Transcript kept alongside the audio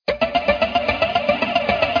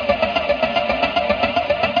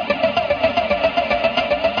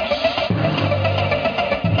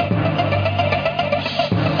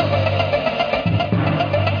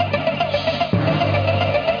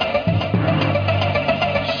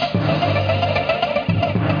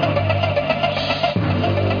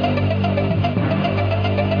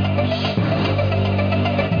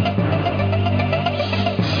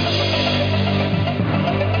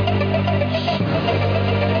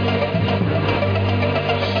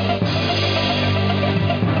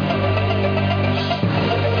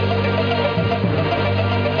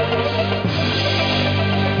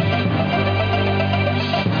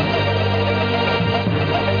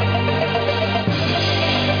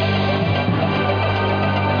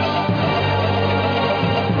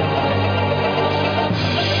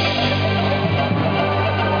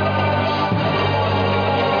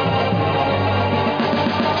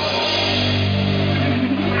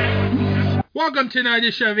Welcome to another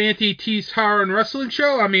edition of Anthony T's Horror and Wrestling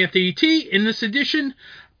Show. I'm Anthony T. In this edition,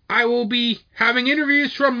 I will be having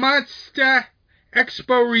interviews from Monster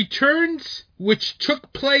Expo Returns, which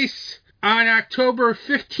took place on October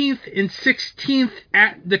 15th and 16th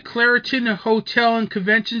at the Clariton Hotel and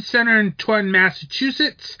Convention Center in Taunton,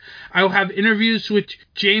 Massachusetts. I will have interviews with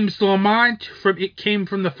James Lamont from It Came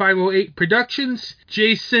From the 508 Productions,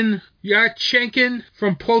 Jason Yatchenkin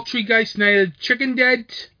from Poultrygeist Night of the Chicken Dead,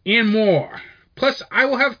 and more. Plus, I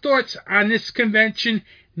will have thoughts on this convention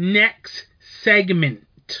next segment.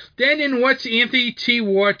 Then in What's Anthony T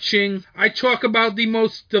Watching, I talk about the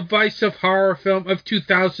most divisive horror film of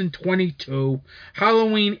 2022,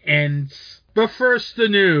 Halloween Ends. But first, the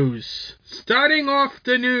news. Starting off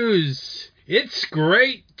the news, it's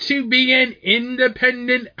great to be an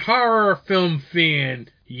independent horror film fan.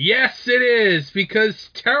 Yes, it is, because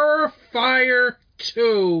Terrifier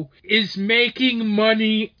 2 is making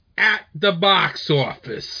money at the box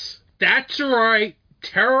office. That's right.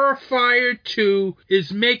 Terrifier 2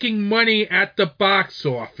 is making money at the box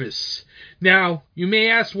office. Now, you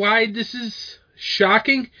may ask why this is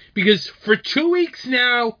shocking, because for 2 weeks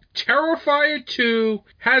now, Terrifier 2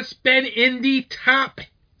 has been in the top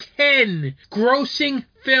 10 grossing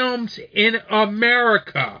films in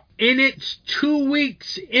America. In its 2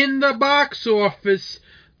 weeks in the box office,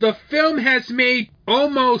 the film has made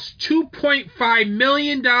almost $2.5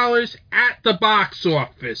 million at the box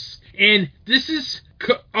office. And this is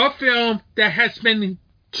a film that has been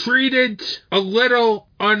treated a little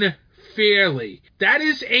unfairly. That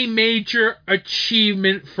is a major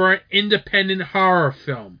achievement for an independent horror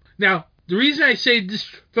film. Now, the reason I say this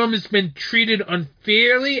film has been treated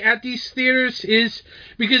unfairly at these theaters is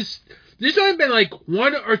because there's only been like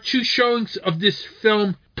 1 or 2 showings of this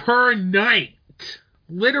film per night.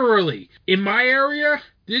 Literally. In my area,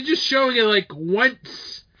 they're just showing it like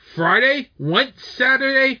once Friday, once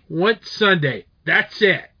Saturday, once Sunday. That's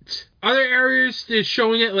it. Other areas, they're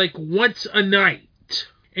showing it like once a night.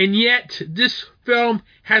 And yet, this film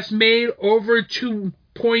has made over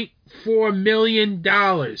 $2.4 million.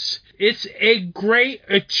 It's a great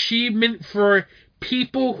achievement for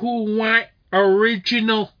people who want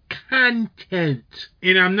original content.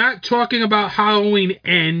 And I'm not talking about Halloween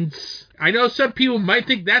Ends. I know some people might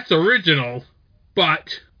think that's original,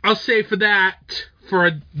 but I'll say for that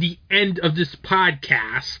for the end of this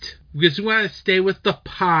podcast, because we want to stay with the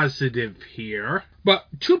positive here. But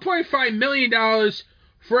 $2.5 million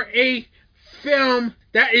for a film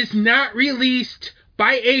that is not released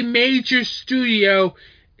by a major studio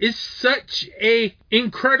is such an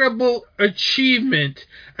incredible achievement,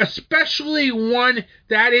 especially one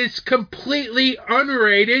that is completely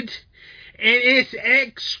unrated and it's an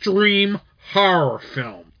extreme horror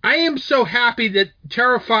film. I am so happy that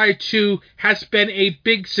Terrifier 2 has been a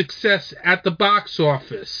big success at the box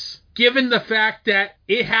office, given the fact that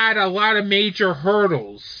it had a lot of major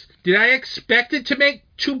hurdles. Did I expect it to make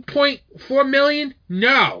 $2.4 million?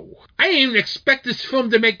 No. I didn't even expect this film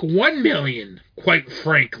to make $1 million, quite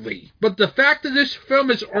frankly. But the fact that this film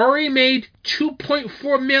has already made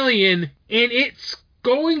 $2.4 million and it's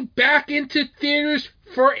going back into theaters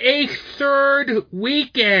for a third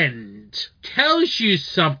weekend tells you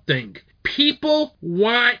something. People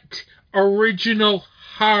want original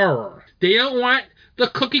horror. They don't want the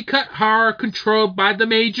cookie-cut horror controlled by the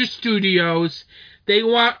major studios. They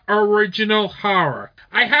want original horror.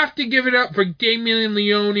 I have to give it up for Damien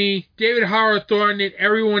Leone, David Hawthorne, and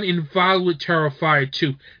everyone involved with Terrifier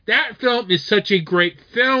 2. That film is such a great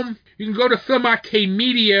film. You can go to Film Arcade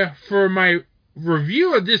Media for my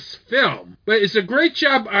review of this film. But it's a great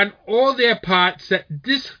job on all their parts that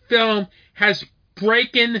this film has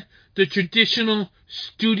broken the traditional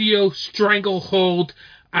studio stranglehold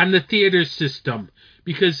on the theater system.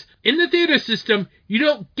 Because in the theater system, you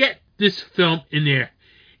don't get this film in there.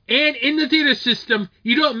 And in the theater system,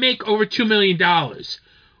 you don't make over $2 million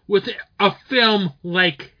with a film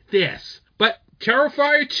like this. But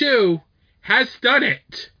Terrifier 2 has done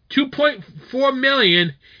it. $2.4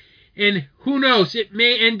 million, and who knows, it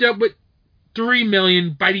may end up with $3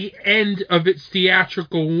 million by the end of its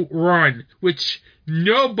theatrical run, which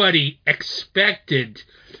nobody expected.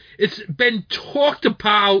 It's been talked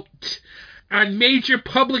about on major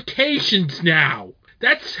publications now.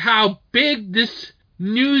 That's how big this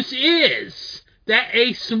news is, that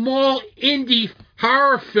a small indie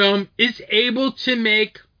horror film is able to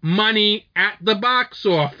make money at the box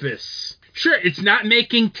office. Sure, it's not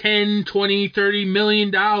making $10, $20, $30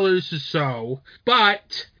 million or so,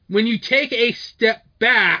 but when you take a step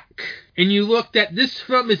back and you look that this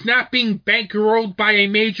film is not being bankrolled by a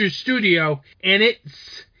major studio and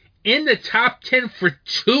it's in the top 10 for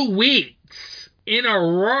 2 weeks in a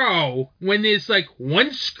row when there's like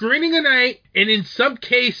one screening a night and in some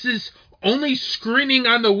cases only screening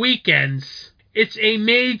on the weekends. It's a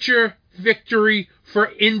major victory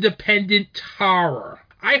for independent horror.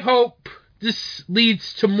 I hope this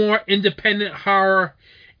leads to more independent horror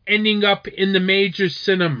ending up in the major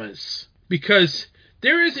cinemas, because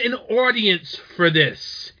there is an audience for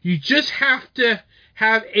this. You just have to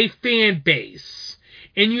have a fan base,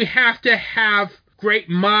 and you have to have great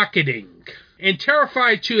marketing. And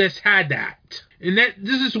Terrifier 2 has had that. And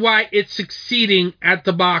this is why it's succeeding at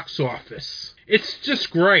the box office. It's just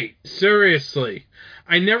great. Seriously.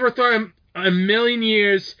 I never thought in a million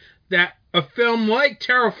years that a film like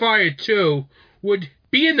Terrifier 2 would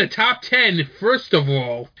be in the top 10, first of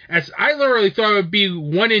all, as I literally thought it would be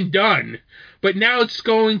one and done. But now it's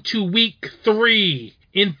going to week 3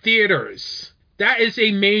 in theaters. That is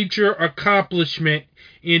a major accomplishment,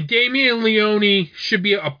 and Damien Leone should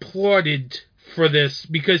be applauded for this,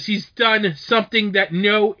 because he's done something that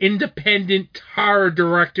no independent horror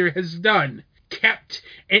director has done. Kept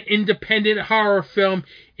an independent horror film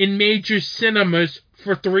in major cinemas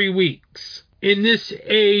for 3 weeks. In this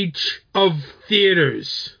age of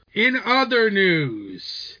theaters. In other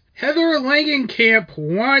news, Heather Langenkamp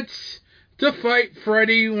wants to fight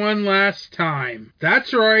Freddy one last time.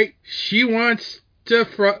 That's right, she wants to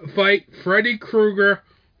fight Freddy Krueger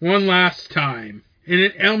one last time in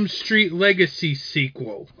an Elm Street Legacy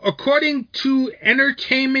sequel. According to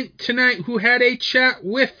Entertainment Tonight, who had a chat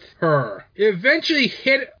with her, it eventually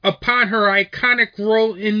hit upon her iconic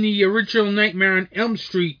role in the original Nightmare on Elm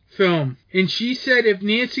Street film, and she said if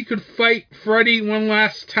Nancy could fight Freddy one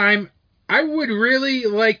last time, I would really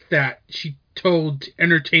like that, she told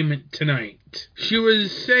Entertainment Tonight. She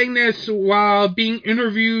was saying this while being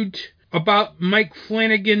interviewed about Mike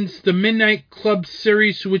Flanagan's The Midnight Club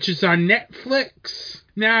series, which is on Netflix.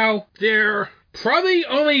 Now, there are probably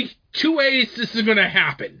only 2 ways this is going to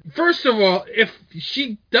happen. First of all, if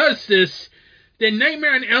she does this, then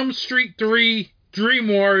Nightmare on Elm Street 3 Dream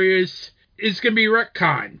Warriors is going to be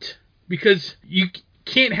retconned, because you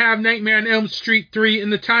can't have Nightmare on Elm Street 3 in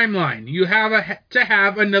the timeline. You have to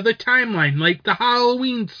have another timeline, like the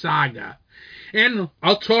Halloween saga. And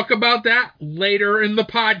I'll talk about that later in the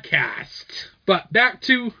podcast. But back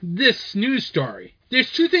to this news story. There's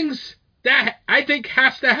 2 things that I think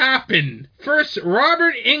has to happen. First,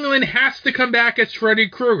 Robert Englund has to come back as Freddy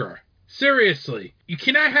Krueger. Seriously. You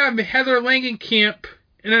cannot have Heather Langenkamp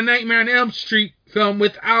in a Nightmare on Elm Street film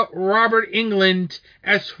without Robert Englund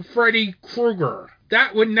as Freddy Krueger.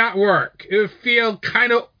 That would not work. It would feel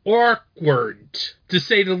kind of awkward, to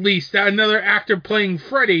say the least, that another actor playing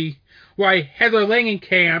Freddy, while Heather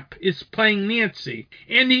Langenkamp is playing Nancy.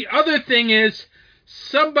 And the other thing is,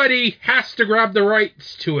 somebody has to grab the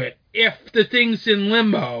rights to it if the thing's in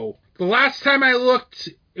limbo. The last time I looked,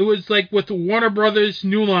 it was like with Warner Brothers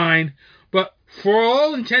New Line, but for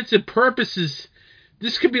all intents and purposes,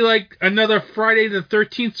 this could be like another Friday the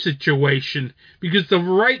 13th situation, because the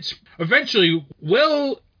rights eventually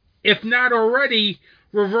will, if not already,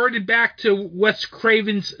 reverted back to Wes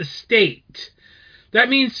Craven's estate. That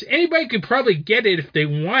means anybody could probably get it if they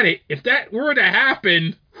want it. If that were to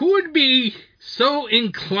happen, who would be so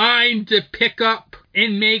inclined to pick up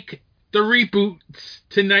and make the reboots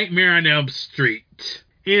to Nightmare on Elm Street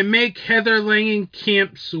and make Heather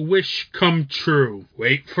Langenkamp's wish come true?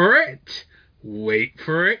 Wait for it. Wait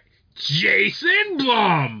for it. Jason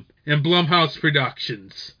Blum and Blumhouse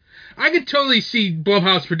Productions. I could totally see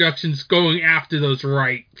Blumhouse Productions going after those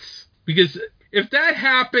rights, because if that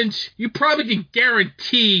happens, you probably can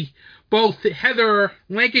guarantee both Heather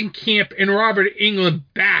Langenkamp and Robert Englund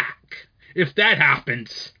back. If that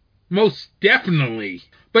happens. Most definitely.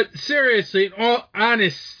 But seriously, in all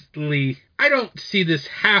honesty, I don't see this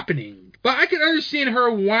happening. But I can understand her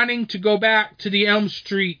wanting to go back to the Elm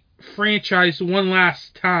Street franchise one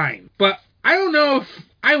last time. But I don't know if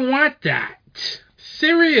I want that.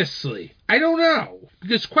 Seriously. I don't know.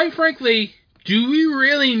 Because quite frankly, do we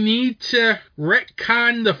really need to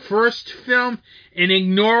retcon the first film and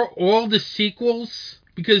ignore all the sequels?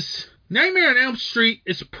 Because Nightmare on Elm Street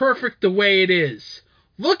is perfect the way it is.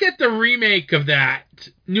 Look at the remake of that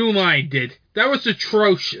New Line did. That was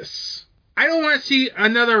atrocious. I don't want to see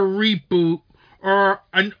another reboot or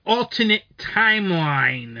an alternate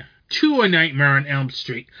timeline to A Nightmare on Elm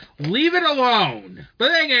Street. Leave it alone. But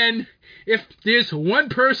then again, if there's one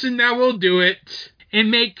person that will do it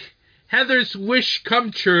and make Heather's wish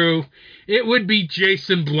come true, it would be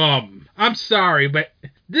Jason Blum. I'm sorry, but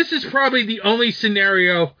this is probably the only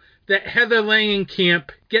scenario that Heather Langenkamp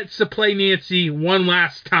gets to play Nancy one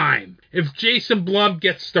last time. If Jason Blum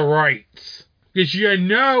gets the rights. Because you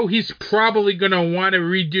know he's probably going to want to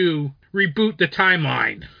reboot the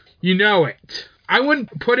timeline. You know it. I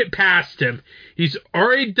wouldn't put it past him. He's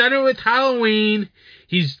already done it with Halloween.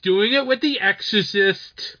 He's doing it with The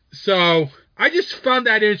Exorcist. So I just found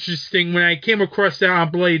that interesting when I came across that on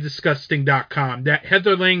BlooddyDisgusting.com, that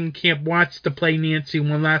Heather Langenkamp wants to play Nancy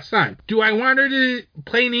one last time. Do I want her to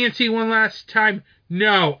play Nancy one last time?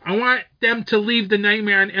 No. I want them to leave the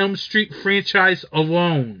Nightmare on Elm Street franchise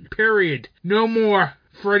alone. Period. No more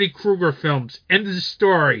Freddy Krueger films. End of the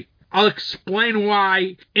story. I'll explain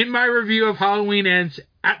why in my review of Halloween Ends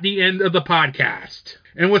at the end of the podcast.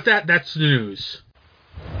 And with that, that's the news.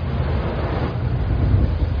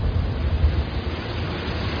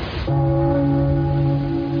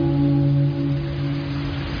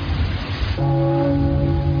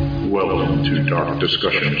 Welcome to Dark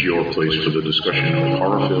Discussions, your place for the discussion of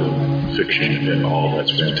horror film, fiction, and all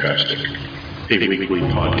that's fantastic. A weekly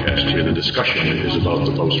podcast where the discussion is about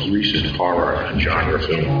the most recent horror and genre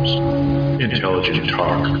films. Intelligent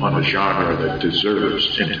talk on a genre that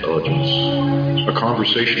deserves intelligence. A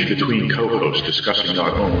conversation between co-hosts discussing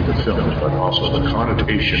not only the film, but also the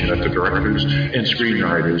connotation that the directors and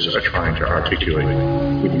screenwriters are trying to articulate.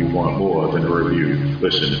 When you want more than a review,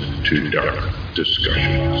 listen to Dark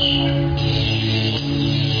Discussions.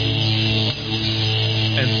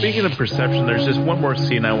 And speaking of perception, there's just one more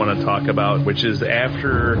scene I want to talk about, which is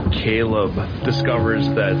after Caleb discovers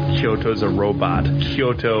that Kyoto's a robot,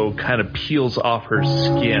 Kyoto kind of peels off her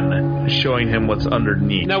skin, showing him what's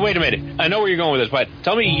underneath. Now, wait a minute. I know where you're going with this, but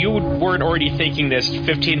tell me you weren't already thinking this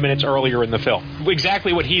 15 minutes earlier in the film.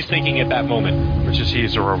 Exactly what he's thinking at that moment. Which is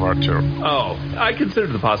he's a robot, too. Oh, I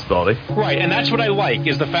considered the possibility. Right, and that's what I like,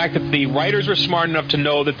 is the fact that the writers were smart enough to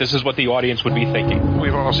know that this is what the audience would be thinking.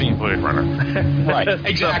 We've all seen Blade Runner. Right,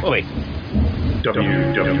 exactly.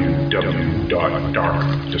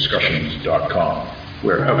 www.darkdiscussions.com,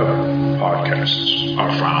 wherever podcasts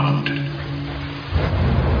are found.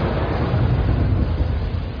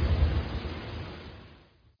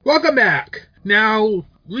 Welcome back. Now,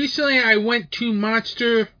 recently I went to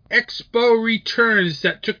Monster Expo Returns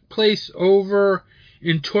that took place over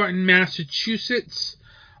in Taunton, Massachusetts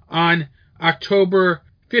on October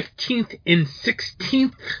 15th and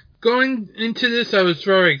 16th. Going into this, I was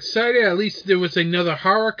very excited. At least there was another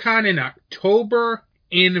HorrorCon in October.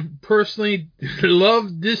 And personally,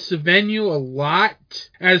 loved this venue a lot.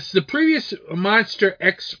 As the previous Monster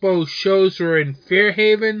Expo shows were in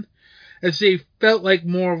Fairhaven, as they felt like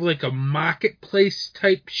more of like a marketplace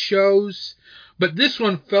type shows. But this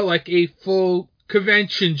one felt like a full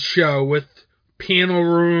convention show with panel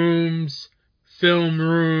rooms, film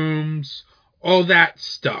rooms, all that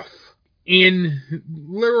stuff. And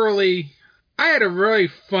literally, I had a really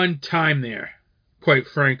fun time there, quite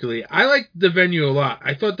frankly. I liked the venue a lot.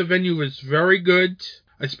 I thought the venue was very good.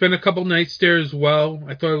 I spent a couple nights there as well.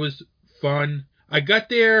 I thought it was fun. I got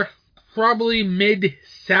there probably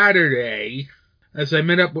mid-Saturday, as I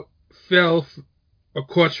met up with Phil, of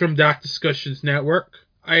course, from Dark Discussions Network.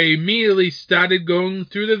 I immediately started going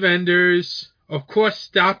through the vendors, of course,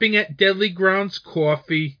 stopping at Deadly Grounds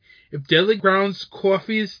Coffee. If Deadly Grounds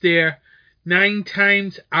Coffee is there, 9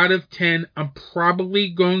 times out of 10, I'm probably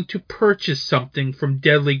going to purchase something from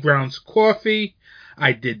Deadly Grounds Coffee.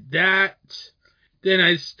 I did that. Then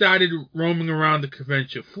I started roaming around the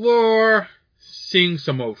convention floor, seeing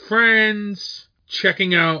some old friends,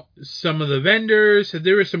 checking out some of the vendors.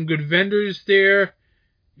 There were some good vendors there,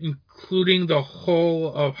 including the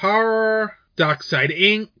Whole of Horror, Darkside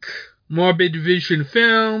Inc., Morbid Vision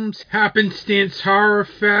Films, Happenstance Horror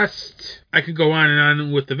Fest. I could go on and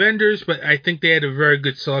on with the vendors, but I think they had a very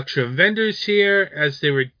good selection of vendors here, as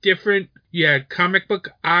they were different. You had comic book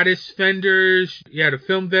artist vendors, you had a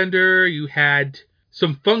film vendor, you had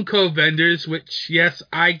some Funko vendors, which, yes,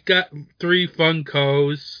 I got 3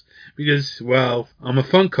 Funkos, because, well, I'm a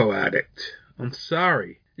Funko addict. I'm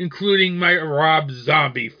sorry. Including my Rob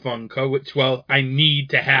Zombie Funko, which, well, I need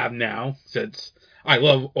to have now, since I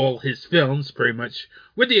love all his films, pretty much,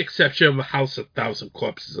 with the exception of House of Thousand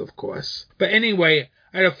Corpses, of course. But anyway,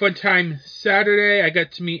 I had a fun time Saturday. I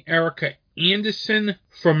got to meet Erica Anderson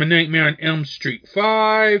from A Nightmare on Elm Street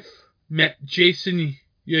 5. Met Jason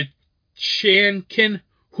Yachankin,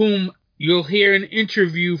 whom you'll hear an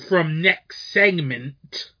interview from next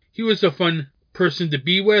segment. He was a fun person to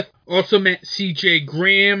be with. Also met CJ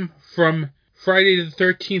Graham from Friday the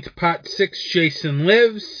 13th Part 6, Jason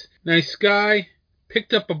Lives. Nice guy.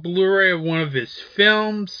 Picked up a Blu-ray of one of his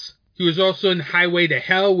films. He was also in Highway to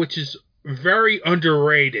Hell, which is very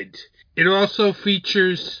underrated. It also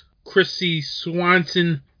features Chrissy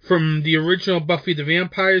Swanson from the original Buffy the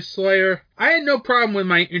Vampire Slayer. I had no problem with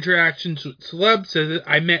my interactions with celebs, as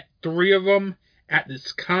I met 3 of them at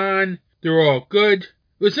this con. They were all good.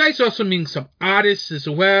 It was nice also meeting some artists as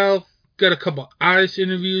well. Got a couple artist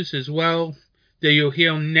interviews as well that you'll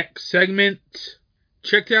hear in the next segment.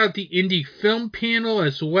 Checked out the indie film panel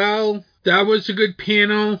as well. That was a good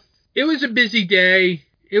panel. It was a busy day.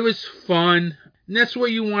 It was fun. And that's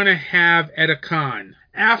what you want to have at a con.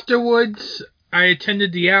 Afterwards, I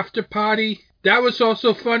attended the after party. That was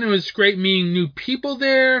also fun. It was great meeting new people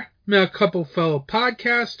there. Met a couple fellow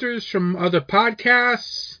podcasters from other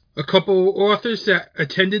podcasts. A couple authors that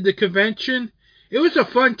attended the convention. It was a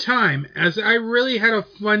fun time, as I really had a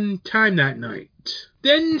fun time that night.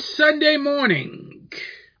 Then Sunday morning,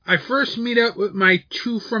 I first meet up with my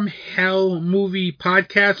Two from Hell movie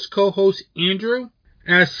podcast co-host Andrew,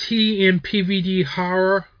 as he and PVD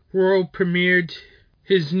Horror World premiered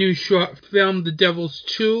his new short film, The Devil's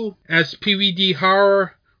Two, as PVD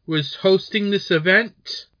Horror was hosting this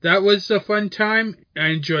event. That was a fun time. I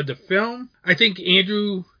enjoyed the film. I think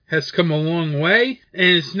Andrew has come a long way, and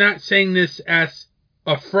it's not saying this as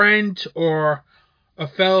a friend or a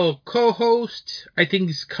fellow co-host. I think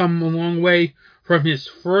he's come a long way from his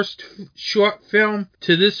first short film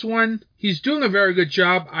to this one. He's doing a very good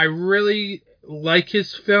job. I really like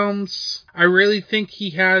his films. I really think he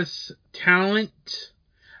has talent.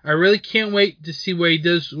 I really can't wait to see what he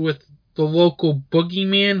does with The Local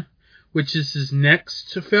Boogeyman, which is his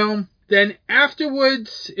next film. Then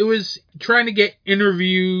afterwards, it was trying to get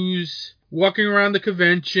interviews, walking around the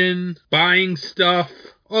convention, buying stuff,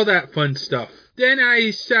 all that fun stuff. Then I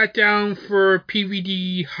sat down for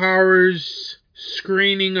PVD Horror's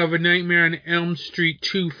screening of A Nightmare on Elm Street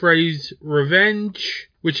 2 Freddy's Revenge,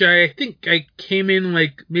 which I think I came in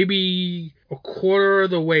like maybe a quarter of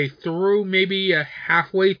the way through, maybe a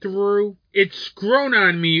halfway through. It's grown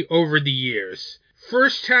on me over the years.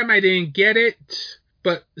 First time I didn't get it,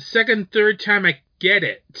 but second, third time I get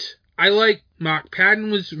it. I like Mark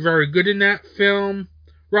Patton was very good in that film.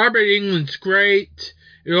 Robert Englund's great.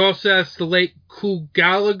 It also has the late Cool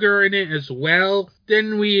Gallagher in it as well.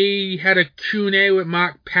 Then we had a Q&A with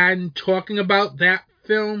Mark Patton talking about that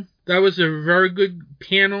film. That was a very good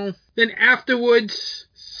panel. Then afterwards,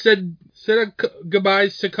 said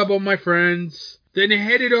goodbyes to a couple of my friends. Then I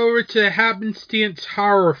headed over to Happenstance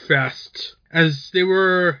Horror Fest, as it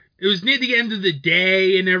was near the end of the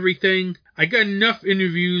day and everything. I got enough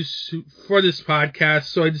interviews for this podcast,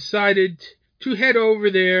 so I decided to head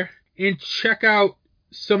over there and check out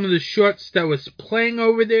some of the shorts that was playing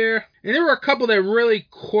over there. And there were a couple that really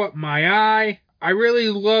caught my eye. I really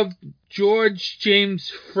loved George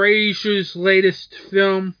James Frazier's latest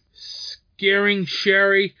film, Scaring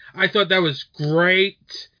Sherry. I thought that was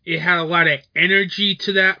great. It had a lot of energy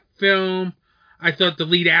to that film. I thought the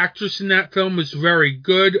lead actress in that film was very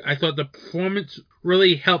good. I thought the performance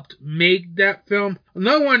really helped make that film.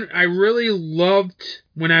 Another one I really loved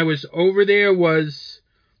when I was over there was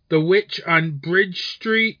The Witch on Bridge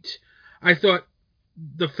Street. I thought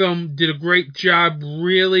the film did a great job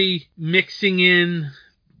really mixing in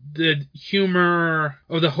the humor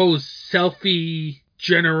of the whole selfie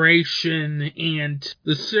generation and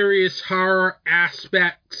the serious horror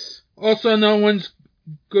aspects. Also, another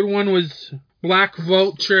good one was Black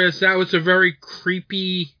Vulture, as that was a very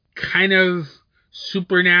creepy kind of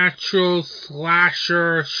supernatural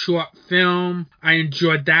slasher short film. I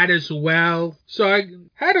enjoyed that as well. So I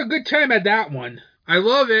had a good time at that one. I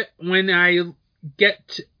love it when I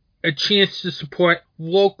get a chance to support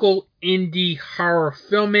local indie horror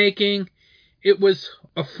filmmaking. It was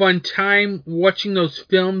a fun time watching those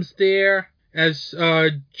films there. As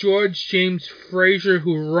George James Frazier,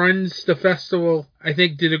 who runs the festival, I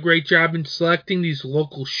think did a great job in selecting these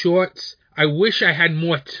local shorts. I wish I had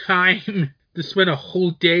more time to spend a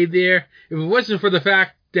whole day there. If it wasn't for the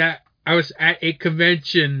fact that I was at a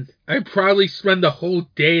convention, I'd probably spend the whole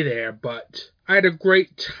day there, but I had a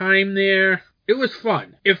great time there. It was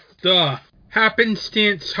fun. If the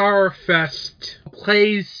Happenstance Horror Fest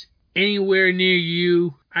plays anywhere near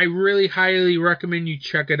you, I really highly recommend you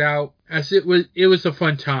check it out, as it was a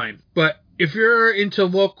fun time. But if you're into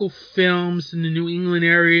local films in the New England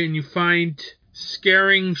area and you find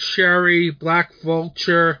Scaring Sherry, Black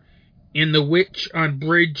Vulture, and The Witch on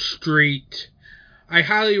Bridge Street, I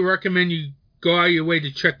highly recommend you go out of your way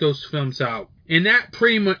to check those films out. And that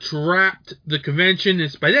pretty much wrapped the convention.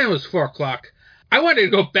 By then it was 4 o'clock. I wanted to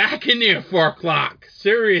go back in there at 4 o'clock.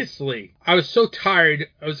 Seriously. I was so tired.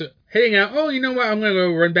 I was heading out. Oh, you know what? I'm going to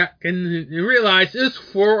go run back and realize it's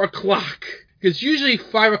 4 o'clock. Because usually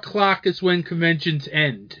 5 o'clock is when conventions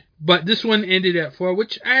end. but this one ended at 4,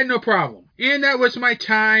 which I had no problem. And that was my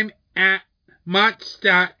time at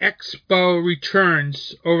Monster Expo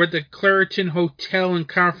Returns over at the Clariton Hotel and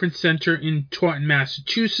Conference Center in Taunton,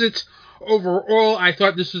 Massachusetts. Overall, I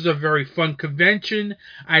thought this was a very fun convention.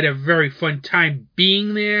 I had a very fun time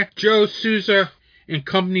being there. Joe Souza and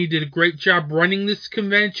company did a great job running this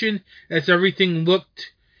convention, as everything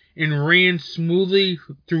looked and ran smoothly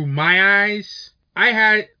through my eyes. I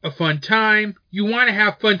had a fun time. You want to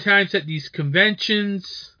have fun times at these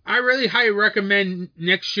conventions. I really highly recommend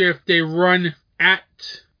next year, if they run at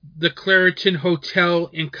the Clariton Hotel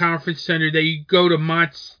and Conference Center, that you go to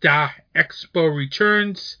Monster Expo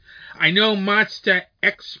Returns. I know Monster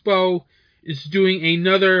Expo is doing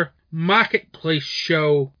another marketplace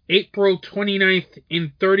show April 29th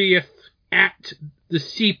and 30th at the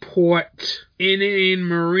Seaport in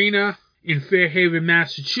Marina in Fairhaven,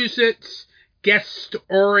 Massachusetts. Guests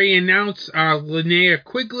already announced are Linnea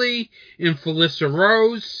Quigley and Felissa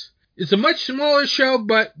Rose. It's a much smaller show,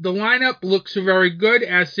 but the lineup looks very good,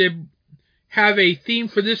 as they have a theme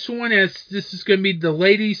for this one, as this is going to be the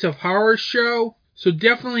Ladies of Horror show. So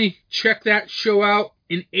definitely check that show out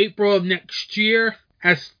in April of next year,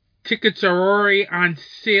 as tickets are already on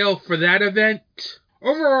sale for that event.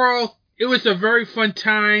 Overall, it was a very fun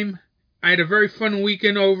time. I had a very fun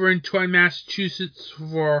weekend over in Taunton, Massachusetts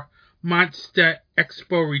for Monster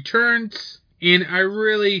Expo Returns, and I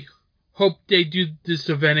really hope they do this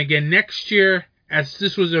event again next year, as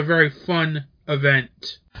this was a very fun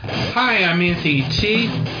event. Hi, I'm Anthony T.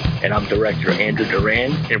 And I'm Director Andrew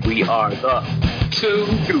Duran, and we are the Two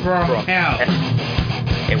from Hell.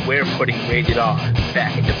 And we're putting Rated R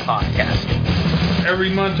back into podcasting. Every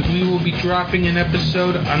month we will be dropping an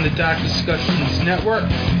episode on the Dark Discussions Network.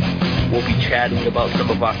 We'll be chatting about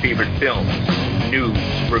some of our favorite films, news,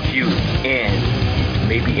 reviews, and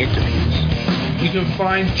maybe interviews. You can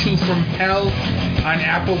find Two from Hell on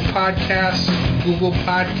Apple Podcasts, Google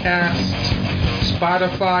Podcasts,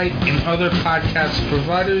 Spotify, and other podcast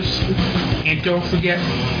providers. And don't forget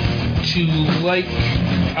to like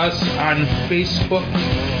us on Facebook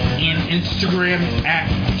and Instagram at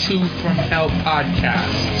Two from Hell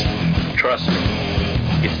Podcast. Trust me,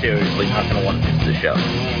 you're seriously not going to want to miss the show.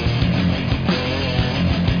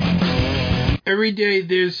 Every day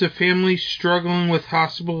there's a family struggling with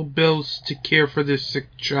hospital bills to care for their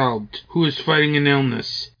sick child who is fighting an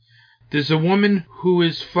illness. There's a woman who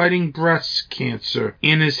is fighting breast cancer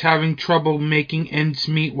and is having trouble making ends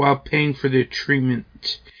meet while paying for their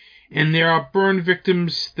treatment. And there are burn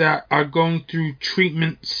victims that are going through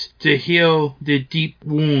treatments to heal their deep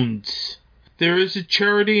wounds. There is a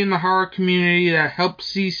charity in the horror community that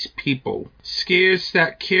helps these people. Scares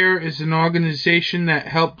That Care is an organization that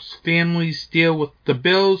helps families deal with the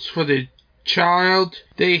bills for their child.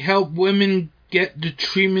 They help women get the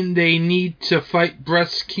treatment they need to fight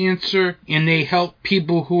breast cancer, and they help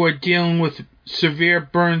people who are dealing with severe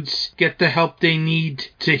burns get the help they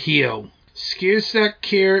need to heal. Scares That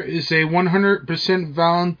Care is a 100%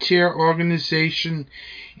 volunteer organization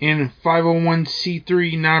and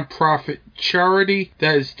 501c3 nonprofit charity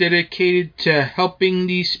that is dedicated to helping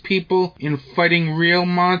these people in fighting real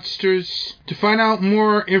monsters. To find out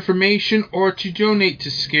more information or to donate to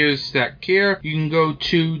Scares That Care, you can go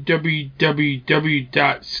to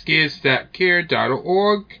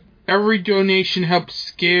www.scaresthatcare.org. Every donation helps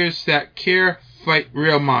Scares That Care fight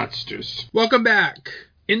real monsters. Welcome back.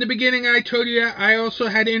 In the beginning, I told you I also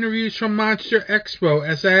had interviews from Monster Expo,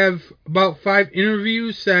 as I have about 5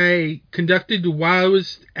 interviews that I conducted while I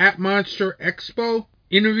was at Monster Expo.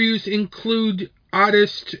 Interviews include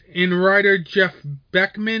artist and writer Jeff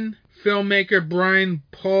Beckman, filmmaker Brian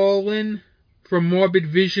Paulin from Morbid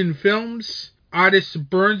Vision Films, artist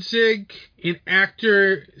Bernzig, and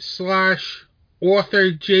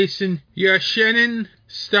actor/author Jason Yashenin,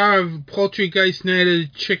 star of Poltergeist Night of the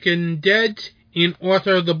Chicken Dead, and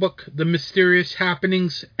author of the book The Mysterious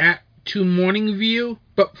Happenings at 2 Morning View.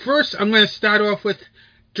 But first, I'm going to start off with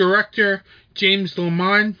director James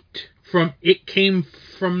Lamont from It Came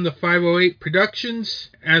From the 508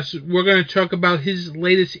 Productions, as we're going to talk about his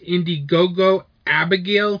latest Indiegogo,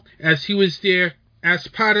 Abigail, as he was there as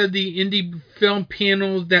part of the indie film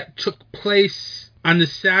panel that took place on the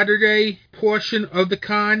Saturday portion of the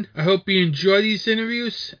con. I hope you enjoy these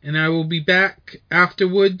interviews, and I will be back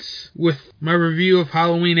afterwards with my review of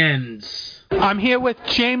Halloween Ends. I'm here with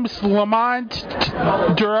James Lamont,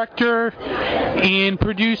 director and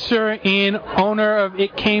producer and owner of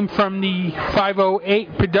It Came From the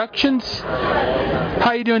 508 Productions.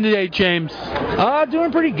 How you doing today, James?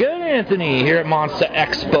 Doing pretty good, Anthony, here at Monster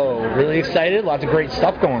Expo. Really excited. Lots of great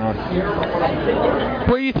stuff going on.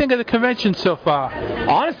 What do you think of the convention so far?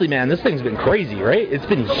 Honestly, man, this thing's been crazy, right? It's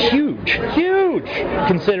been huge,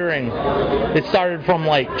 considering it started from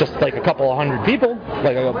just a couple of hundred people,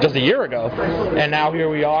 just a year ago. And now here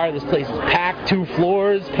we are. This place is packed, 2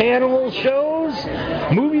 floors, panels, shows,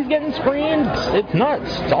 movies getting screened. It's nuts.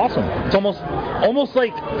 It's awesome. It's almost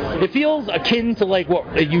like, it feels akin to what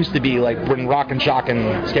it used to be, when Rock and Shock and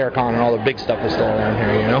Scarecon and all the big stuff was still around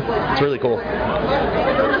here, you know? It's really cool.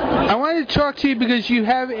 I wanted to talk to you because you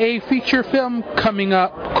have a feature film coming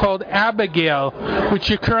up called Abigail, which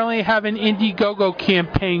you currently have an Indiegogo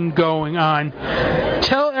campaign going on.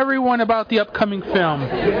 Tell everyone about the upcoming film.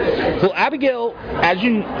 Well, Abigail, as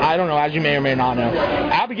you may or may not know,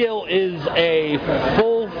 Abigail is a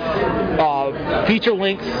full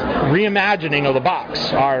feature-length reimagining of The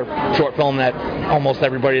Box, our short film that almost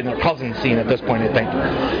everybody and their cousin's seen at this point, I think.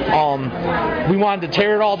 We wanted to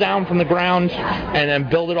tear it all down from the ground and then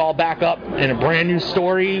build it all back up in a brand new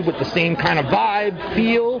story with the same kind of vibe,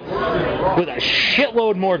 feel, with a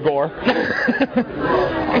shitload more gore.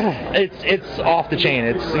 It's off the chain.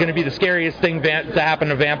 It's going to be the scariest thing to happen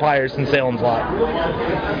to vampires in Salem's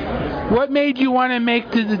Lot. What made you want to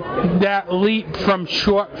make that leap from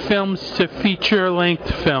short films to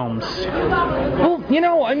feature-length films? Well,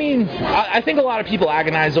 I think a lot of people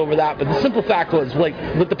agonize over that, but the simple fact was,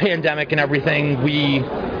 with the pandemic and everything, we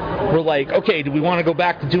were okay, do we want to go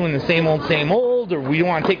back to doing the same old, or we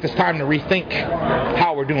want to take this time to rethink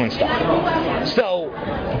how we're doing stuff? So,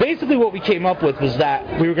 basically what we came up with was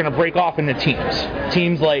that we were going to break off into teams.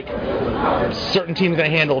 Certain teams are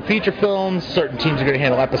going to handle feature films, certain teams are going to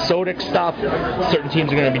handle episodic stuff, certain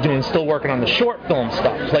teams are going to be still working on the short film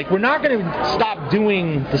stuff. We're not going to stop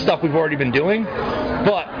doing the stuff we've already been doing,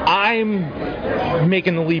 but I'm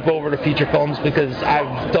making the leap over to feature films because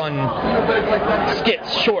I've done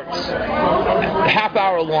skits, shorts,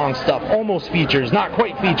 half-hour long stuff, almost features, not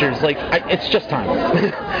quite features. It's just time.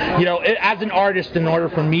 As an artist, in order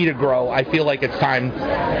for me to grow, I feel like it's time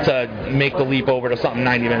to make the leap over to something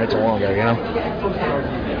 90 minutes or longer,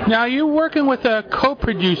 Now, you're working with a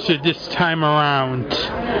co-producer this time around.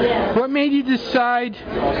 What made you decide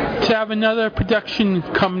to have another production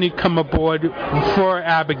company come aboard for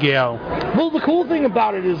Abigail? Well, the cool thing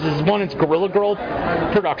about it is one, it's Gorilla Girl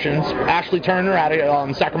Productions, Ashley Turner out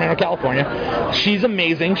of Sacramento, California. She's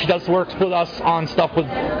amazing. She does work with us on stuff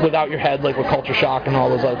without your head, with Culture Shock and all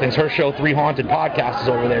those other things. Her show, 3 Haunted Podcast, is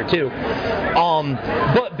over there too.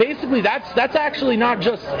 But basically, that's actually not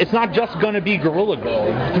just going to be Gorilla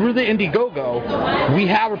Girl. Through the Indiegogo, we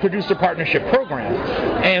have a producer partnership program,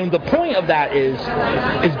 and the point of that is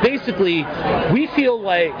basically we feel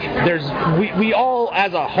like we all,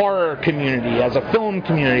 as a horror community, as a film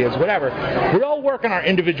community, as whatever, we all work on our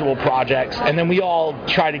individual projects, and then we all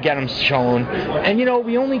try to get them shown, and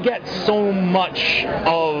we only get so much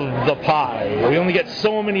of the pie. We only get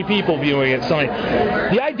so many people viewing it.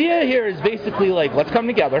 The idea here is basically let's come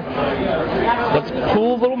together, let's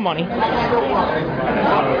pool a little money,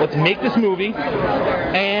 let's make this movie,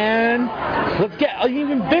 and let's get an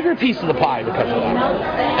even bigger piece of the pie because of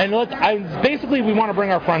that. And basically, we want to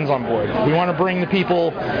bring our friends on board. We want to bring the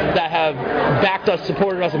people that have backed us,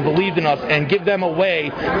 supported us, and believed in us, and give them a way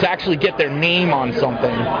to actually get their name on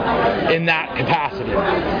something in that capacity.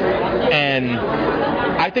 And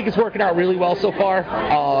I think it's working out really well so far.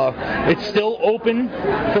 It's still open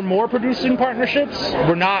for more producing partnerships.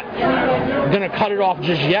 We're not going to cut it off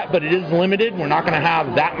just yet, but it is limited. We're not going to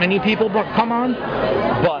have that many people come on,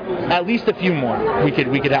 but at least a few more we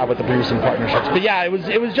could have with the producing partnerships. But yeah, it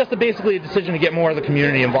was just basically a decision to get more of the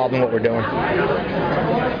community involved in what we're doing.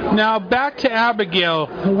 Now, back to Abigail.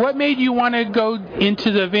 What made you want to go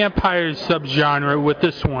into the vampires subgenre with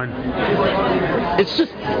this one? It's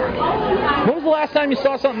just, when was the last time you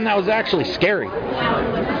saw something that was actually scary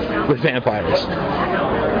with vampires?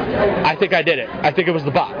 I think I did it. I think it was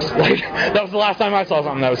The Box. That was the last time I saw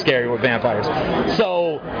something that was scary with vampires.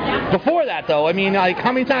 So, before that, though,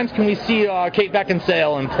 how many times can we see Kate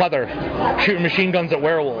Beckinsale and Pleather shooting machine guns at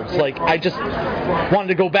werewolves? I just wanted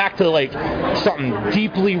to go back to something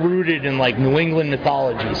deeply rooted in New England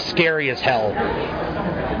mythology, scary as hell.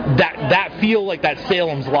 that feel like that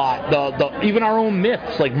Salem's Lot, the even our own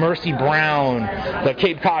myths like Mercy Brown, the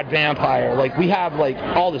Cape Cod vampire. Like we have like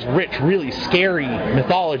all this rich, really scary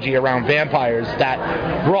mythology around vampires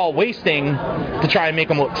that we're all wasting to try and make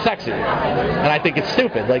them look sexy. And I think it's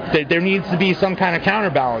stupid. Like there needs to be some kind of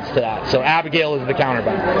counterbalance to that. So Abigail is the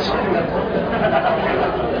counterbalance.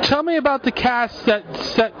 Tell me about the cast that's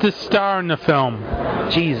set to star in the film.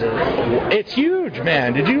 Jesus. It's huge,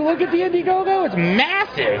 man. Did you look at the Indiegogo? It's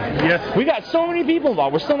massive. Yes. We got so many people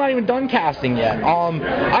involved. We're still not even done casting yet.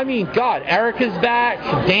 I mean, God, Erica's back.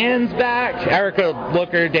 Dan's back. Erica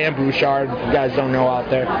Looker, Dan Bouchard, if you guys don't know out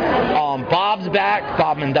there. Bob's back.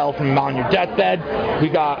 Bob Mandel from On Your Deathbed. We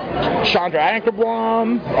got Chandra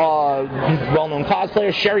Ankerblom, well-known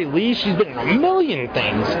cosplayer. Sherry Lee, she's been in a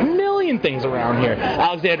million things around here.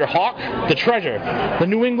 Alexander Hawk, the treasure, the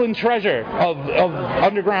New England treasure of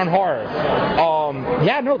underground horror.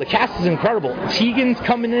 The cast is incredible. Tegan's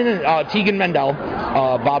coming in, Tegan Mendel,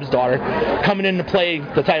 Bob's daughter, coming in to play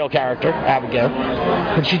the title character, Abigail,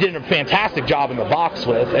 and she did a fantastic job in the box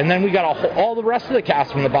with. And then we got all the rest of the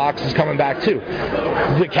cast from the box is coming back too.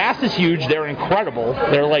 The cast is huge. They're incredible.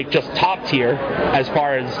 They're like just top tier as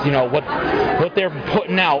far as what they're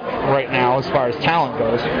putting out right now as far as talent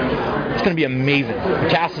goes. It's going to be amazing. The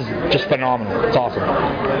cast is just phenomenal. It's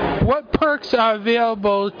awesome. What perks are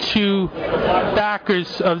available to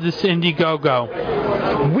backers of this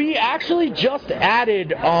Indiegogo? We actually just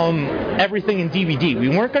added everything in DVD. We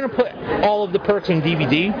weren't going to put all of the perks in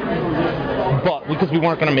DVD, but because we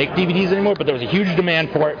weren't going to make DVDs anymore, but there was a huge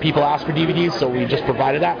demand for it. People asked for DVDs, so we just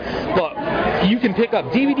provided that. But you can pick up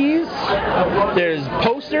DVDs. There's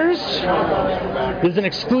posters. There's an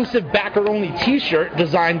exclusive backer-only T-shirt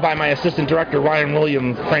designed by my assistant director, Ryan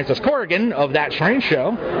William Francis Corrigan of That Strange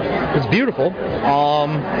Show. It's beautiful.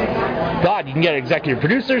 God, you can get executive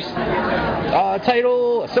producer's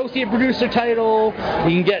title, associate producer title.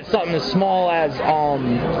 You can get something as small as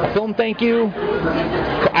a film thank you,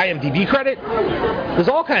 IMDb credit. There's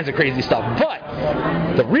all kinds of crazy stuff. But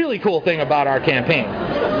the really cool thing about our campaign,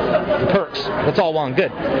 the perks, that's all well and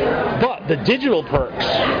good. But the digital perks,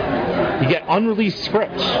 you get unreleased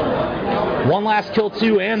scripts, One Last Kill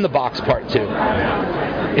 2 and the box part 2.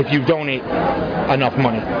 If you donate enough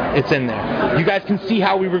money, it's in there. You guys can see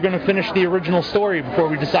how we were going to finish the original story before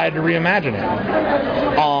we decided to reimagine it.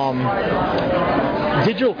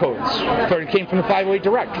 Digital codes came from the 508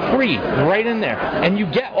 Direct, free, right in there. And you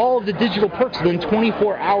get all of the digital perks within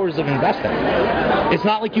 24 hours of investing. It's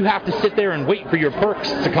not like you have to sit there and wait for your perks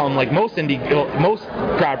to come like most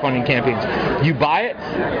crowdfunding campaigns. You buy it,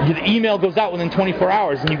 the email goes out within 24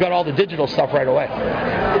 hours, and you got all the digital stuff right away.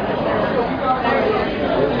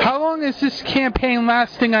 How long is this campaign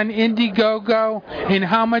lasting on Indiegogo, and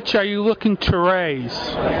how much are you looking to raise?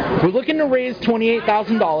 We're looking to raise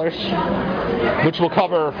 $28,000, which will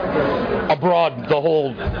cover abroad the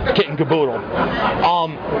whole kit and caboodle.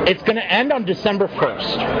 It's going to end on December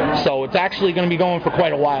 1st, so it's actually going to be going for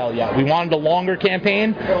quite a while yet. We wanted a longer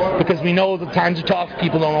campaign because we know the times are tough.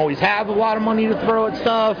 People don't always have a lot of money to throw at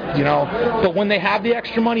stuff, but when they have the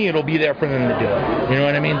extra money, it'll be there for them to do it. You know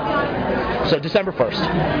what I mean? So December 1st.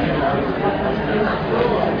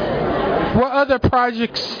 What other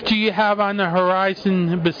projects do you have on the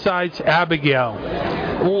horizon besides Abigail?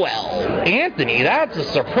 Well, Anthony, that's a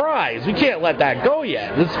surprise. We can't let that go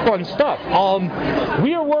yet. This is fun stuff.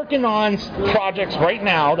 We are working on projects right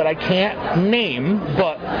now that I can't name,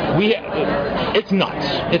 but it's nuts.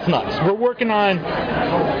 It's nuts. We're working on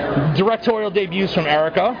directorial debuts from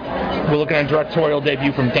Erica. We're looking at a directorial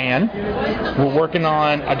debut from Dan. We're working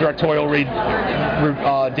on a directorial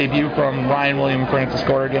debut from Ryan William Francis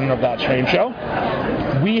Corrigan of That Strange Show.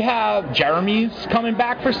 We have Jeremy's coming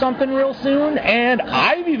back for something real soon, and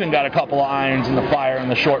I've even got a couple of irons in the fire in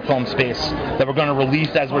the short film space that we're going to release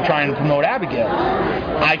as we're trying to promote Abigail.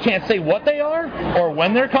 I can't say what they are or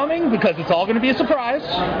when they're coming because it's all going to be a surprise,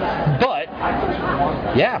 but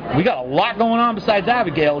yeah, we got a lot going on besides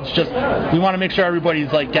Abigail. It's just we want to make sure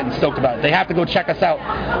everybody's like getting stoked about it. They have to go check us out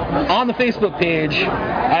on the Facebook page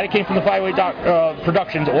at It Came From The 508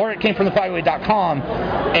 Productions, or itcamefromthe508.com,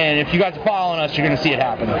 and if you guys are following us, you're going to see it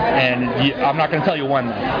happen. And I'm not going to tell you when.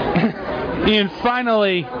 And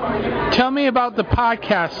finally, tell me about the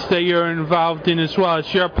podcast that you're involved in as well.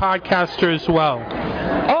 As you're a podcaster as well.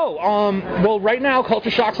 Oh, well, right now, Culture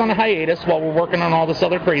Shock's on a hiatus while we're working on all this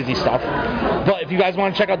other crazy stuff. But if you guys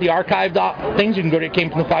want to check out the archive things, you can go to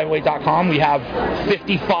camefromthe508.com. We have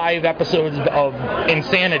 55 episodes of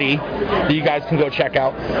insanity that you guys can go check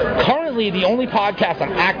out. Currently, the only podcast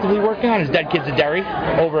I'm actively working on is Dead Kids of Derry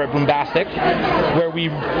over at Boombastic, where we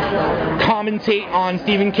commentate on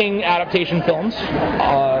Stephen King adaptation films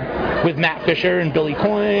with Matt Fisher and Billy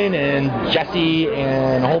Coyne and Jesse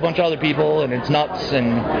and a whole bunch of other people, and it's nuts,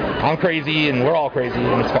 and I'm crazy, and we're all crazy,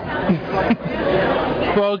 and it's fun.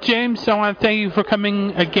 Well, James, I want to thank you for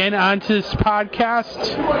coming again onto this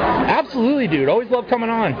podcast. Absolutely, dude. Always love coming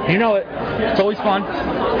on. You know it. It's always fun.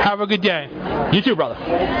 Have a good day. You too, brother.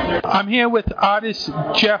 I'm here with artist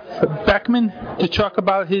Jeff Beckman to talk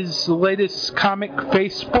about his latest comic,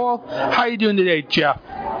 Faceball. How are you doing today, Jeff?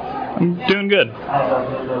 I'm doing good.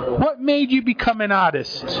 What made you become an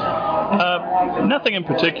artist? Nothing in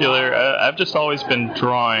particular. I've just always been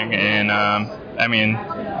drawing, and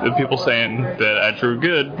the people saying that I drew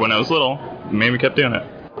good when I was little made me keep doing it.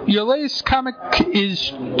 Your latest comic is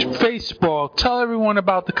Faceball. Tell everyone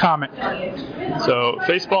about the comic. So,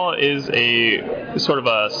 Faceball is a sort of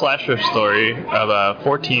a slasher story of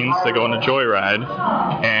 4 teens that go on a joyride,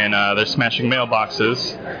 and they're smashing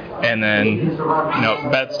mailboxes, and then,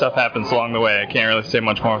 bad stuff happens along the way. I can't really say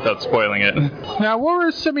much more without spoiling it. Now, what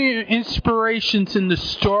were some of your inspirations in the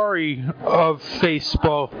story of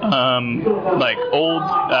Faceball? Like old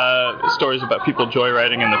stories about people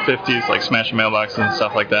joyriding in the 50s, like smashing mailboxes and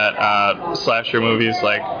stuff like that. Slasher movies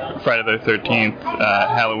like Friday the 13th,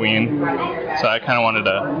 Halloween. So I kind of wanted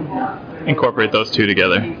to incorporate those two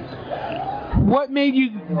together. What made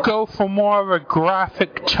you go for more of a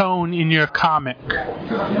graphic tone in your comic?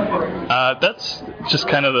 That's just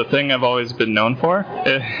kind of the thing I've always been known for,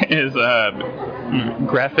 is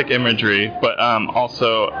graphic imagery, but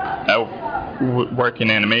also I work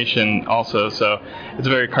in animation also, so it's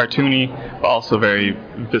very cartoony, but also very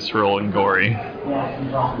visceral and gory.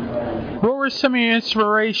 What were some of your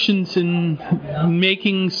inspirations in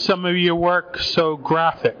making some of your work so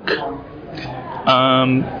graphic?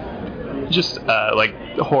 Just like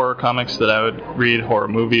horror comics that I would read, horror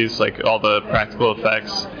movies, like all the practical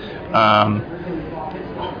effects.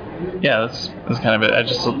 That's kind of it. I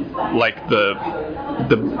just like the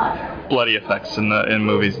bloody effects in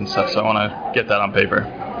movies and stuff, so I want to get that on paper.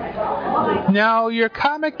 Now, your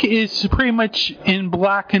comic is pretty much in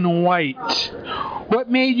black and white. What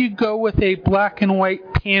made you go with a black and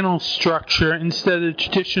white panel structure instead of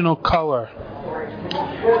traditional color?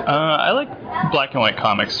 I like black and white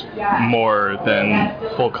comics more than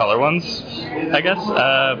full color ones, I guess.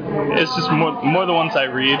 It's just more the ones I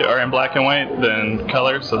read are in black and white than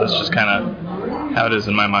color, so that's just kind of how it is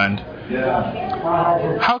in my mind.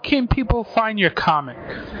 How can people find your comic?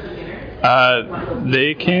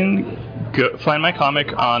 They can find my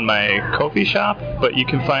comic on my Ko-fi shop, but you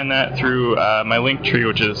can find that through my link tree,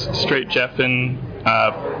 which is linktr.ee/straightjeffen.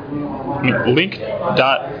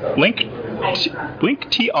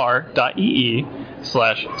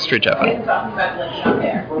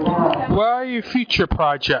 What are your future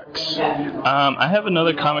projects? I have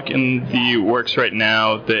another comic in the works right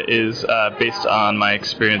now that is based on my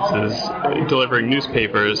experiences delivering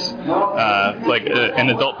newspapers, like an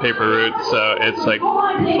adult paper route. So it's like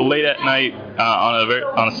late at night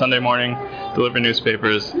on a Sunday morning, deliver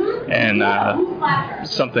newspapers, and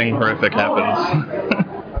something horrific happens.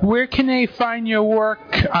 Where can they find your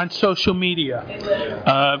work on social media?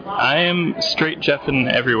 I am Straight Jeffin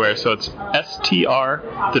everywhere, so it's STR,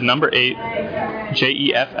 the number 8,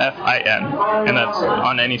 JEFFIN, and that's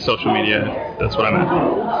on any social media. That's what I'm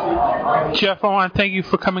at. Jeff, I want to thank you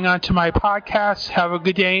for coming on to my podcast. Have a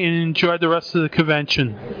good day and enjoy the rest of the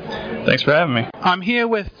convention. Thanks for having me. I'm here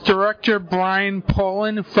with director Brian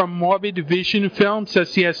Poland from Morbid Vision Films.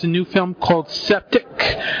 Says he has a new film called Septic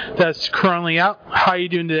that's currently out. How are you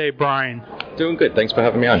doing today, Brian? Doing good. Thanks for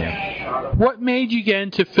having me on here. What made you get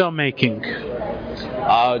into filmmaking?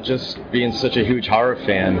 Just being such a huge horror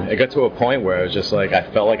fan, it got to a point where it was just like I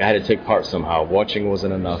felt like I had to take part somehow. Watching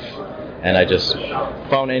wasn't enough. And I just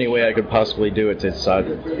found any way I could possibly do it to start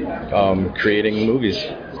creating movies.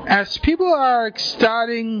 As people are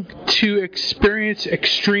starting to experience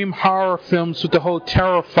extreme horror films with the whole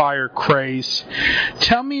Terrifier craze,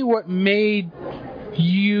 tell me what made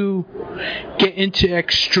you get into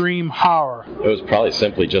extreme horror? It was probably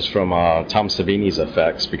simply just from Tom Savini's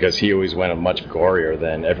effects, because he always went much gorier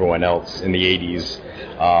than everyone else in the 80s.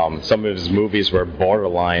 Some of his movies were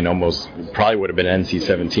borderline, almost probably would have been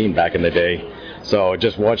NC-17 back in the day. So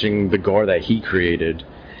just watching the gore that he created,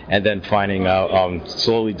 and then finding out,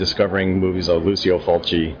 slowly discovering movies of Lucio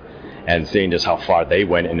Fulci, and seeing just how far they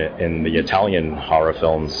went in the Italian horror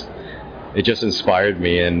films, it just inspired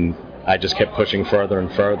me, and I just kept pushing further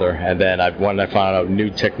and further. And then when I found out new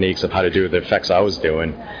techniques of how to do the effects I was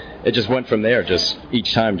doing, it just went from there, just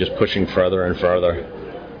each time just pushing further and further.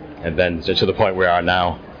 And then to the point where we are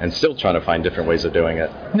now, and still trying to find different ways of doing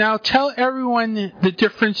it. Now, tell everyone the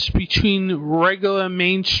difference between regular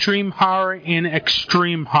mainstream horror and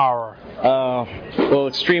extreme horror. Well,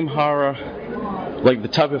 extreme horror, like the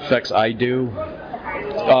type of effects I do,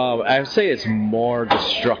 I would say it's more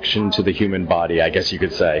destruction to the human body, I guess you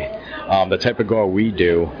could say. The type of gore we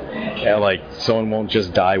do, like someone won't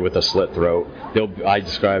just die with a slit throat. I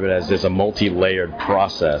describe it as there's a multi-layered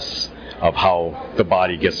process of how the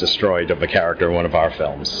body gets destroyed of a character in one of our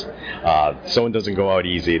films. Someone doesn't go out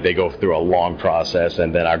easy. They go through a long process,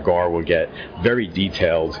 and then our gore will get very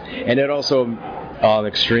detailed. And it also,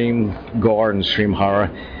 extreme gore and extreme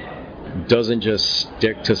horror doesn't just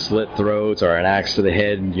stick to slit throats or an axe to the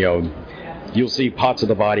head. You'll see parts of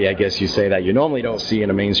the body, I guess you say, that you normally don't see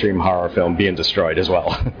in a mainstream horror film being destroyed as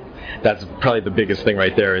well. That's probably the biggest thing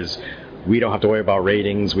right there is we don't have to worry about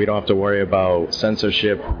ratings. We don't have to worry about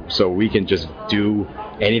censorship. So we can just do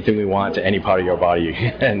anything we want to any part of your body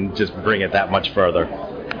and just bring it that much further.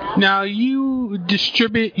 Now, you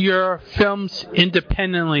distribute your films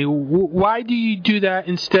independently. Why do you do that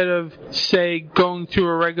instead of, say, going through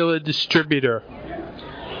a regular distributor?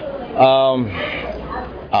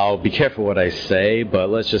 I'll be careful what I say, but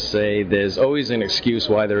let's just say there's always an excuse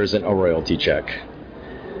why there isn't a royalty check.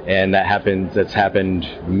 And that's happened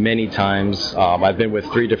many times. I've been with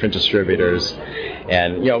 3 different distributors,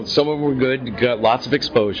 and some of them were good, got lots of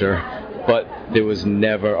exposure, but there was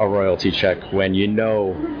never a royalty check when you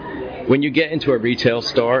get into a retail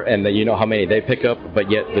store and you know how many they pick up, but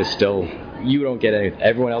yet you don't get anything.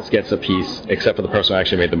 Everyone else gets a piece except for the person who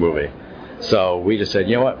actually made the movie. So we just said,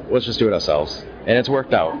 you know what, let's just do it ourselves. And it's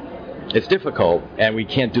worked out. It's difficult, and we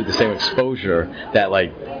can't do the same exposure that,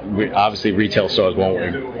 obviously retail stores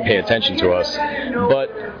won't pay attention to us,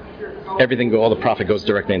 but all the profit goes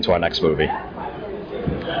directly into our next movie.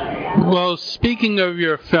 Well, speaking of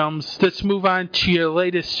your films, let's move on to your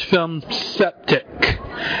latest film, Septic.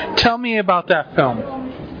 Tell me about that film.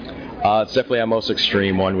 It's definitely our most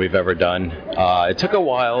extreme one we've ever done. It took a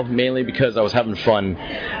while, mainly because I was having fun.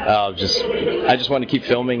 I just wanted to keep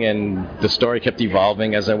filming, and the story kept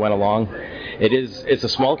evolving as I went along. It's a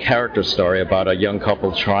small character story about a young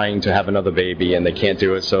couple trying to have another baby, and they can't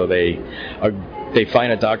do it, so they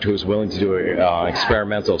find a doctor who's willing to do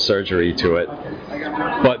experimental surgery to it.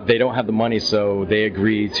 But they don't have the money, so they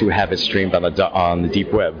agree to have it streamed on the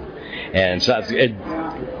deep web. And so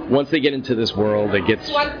once they get into this world, they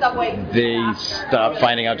start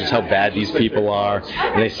finding out just how bad these people are,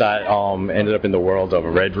 and they ended up in the world of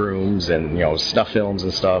red rooms and snuff films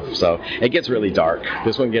and stuff. So it gets really dark.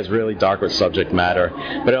 This one gets really dark with subject matter,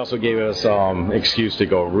 but it also gave us excuse to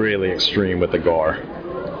go really extreme with the gore.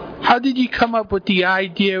 How did you come up with the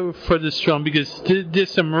idea for this film? Because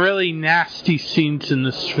there's some really nasty scenes in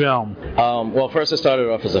this film. Well, first it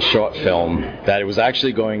started off as a short film that it was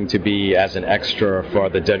actually going to be as an extra for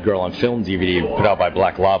the Dead Girl on Film DVD put out by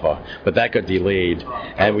Black Lava, but that got delayed,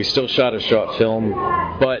 and we still shot a short film.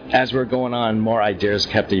 But as we're going on, more ideas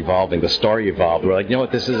kept evolving. The story evolved. We're like, you know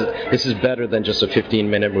what, this is better than just a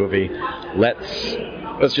 15-minute movie.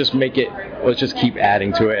 Let's just make it. Let's just keep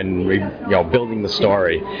adding to it and building the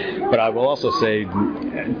story. But I will also say,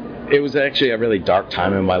 it was actually a really dark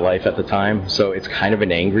time in my life at the time, so it's kind of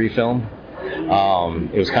an angry film.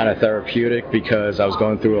 It was kind of therapeutic because I was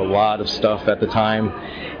going through a lot of stuff at the time,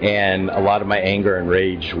 and a lot of my anger and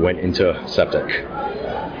rage went into Septic.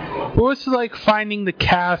 What was it like finding the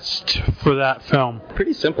cast for that film?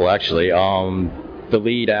 Pretty simple, actually. The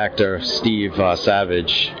lead actor, Steve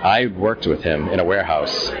Savage, I worked with him in a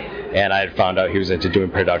warehouse, and I had found out he was into doing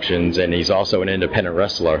productions, and he's also an independent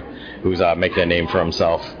wrestler who's making a name for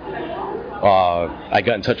himself. I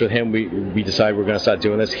got in touch with him. We decided we're going to start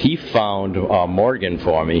doing this. He found Morgan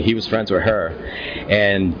for me. He was friends with her,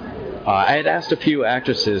 and I had asked a few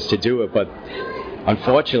actresses to do it, but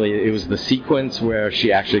unfortunately, it was the sequence where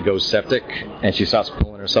she actually goes septic, and she starts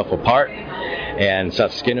pulling herself apart and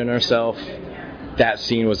starts skinning herself. That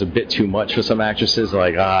scene was a bit too much for some actresses.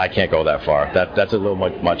 Like, I can't go that far. That's a little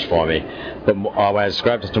much for me. But when I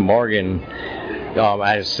described it to Morgan,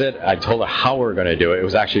 I told her how we're going to do it. It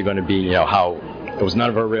was actually going to be, how it was none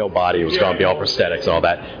of her real body. It was going to be all prosthetics and all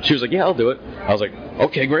that. She was like, yeah, I'll do it. I was like,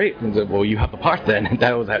 okay, great. And said, well, you have the part then. And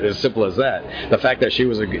that was as simple as that. The fact that she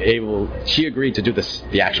agreed to do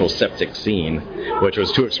the actual septic scene, which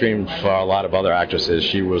was too extreme for a lot of other actresses.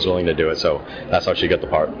 She was willing to do it, so that's how she got the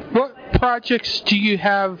part. What projects do you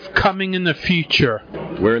have coming in the future?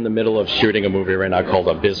 We're in the middle of shooting a movie right now called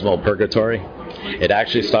Abysmal Purgatory. It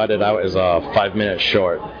actually started out as a 5-minute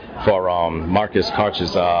short for Marcus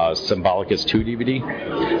Karch's Symbolicus 2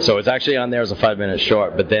 DVD. So it's actually on there as a 5-minute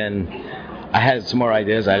short, but then I had some more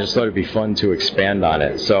ideas. I just thought it'd be fun to expand on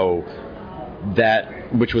it. So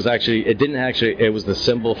that, which was actually, it was the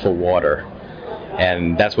symbol for water.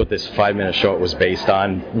 And that's what this 5-minute short was based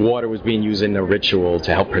on. Water was being used in a ritual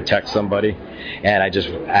to help protect somebody. And I just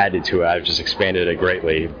added to it. I just expanded it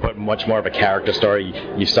greatly. Put much more of a character story.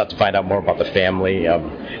 You start to find out more about the family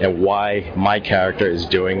and why my character is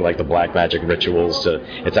doing like the black magic rituals.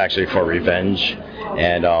 It's actually for revenge.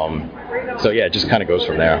 And so yeah, it just kind of goes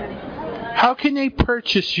from there. How can they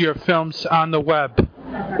purchase your films on the web?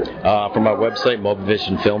 From our website,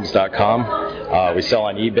 MorbidVisionFilms.com. We sell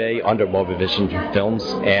on eBay under Morbid Vision Films,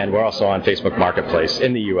 and we're also on Facebook Marketplace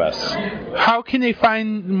in the U.S. How can they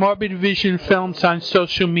find Morbid Vision Films on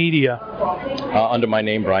social media? Under my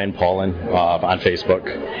name, Brian Paulin, on Facebook,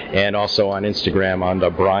 and also on Instagram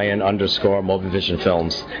under Brian_Morbid Vision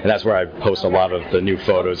Films, and that's where I post a lot of the new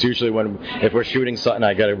photos. Usually if we're shooting something,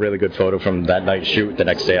 I get a really good photo from that night shoot, the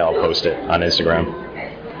next day I'll post it on Instagram.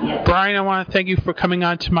 Brian, I want to thank you for coming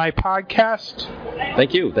on to my podcast.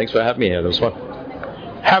 Thank you. Thanks for having me here. It was fun.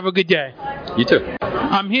 Have a good day. You too.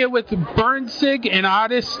 I'm here with Bernzig, an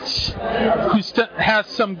artist who has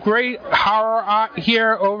some great horror art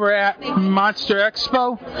here over at Monster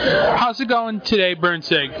Expo. How's it going today,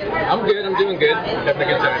 Bernzig? I'm good. I'm doing good. Having a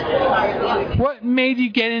good time. What made you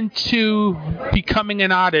get into becoming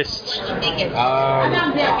an artist?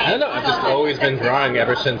 I don't know. I've just always been drawing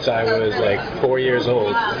ever since I was like 4 years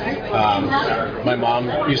old. My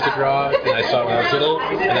mom used to draw, and I saw it when I was little,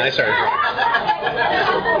 and I started drawing.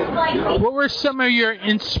 What were some of your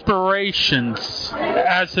inspirations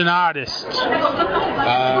as an artist? Probably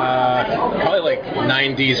like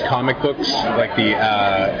 90s comic books, like the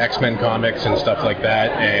X-Men comics and stuff like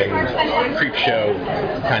that, and Creepshow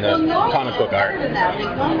kind of comic book art.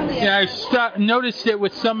 Yeah, I noticed it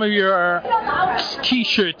with some of your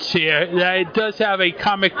t-shirts here, that it does have a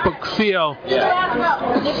comic book feel.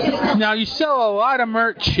 Yeah. Now, you sell a lot of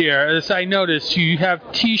merch here, as I noticed. You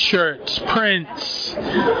have t-shirts, prints,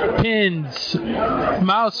 pins,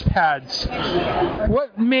 mouse pads.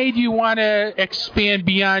 What made you want to expand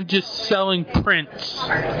beyond just selling prints?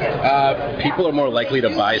 People are more likely to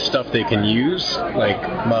buy stuff they can use, like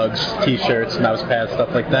mugs, t-shirts, mouse pads,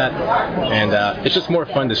 stuff like that. And it's just more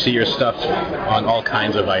fun to see your stuff on all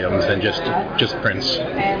kinds of items than just prints.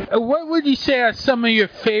 What would you say are some of your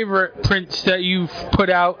favorite prints that you've put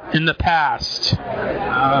out in the past?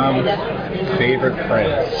 Favorite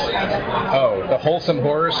prints? Oh, the Wholesome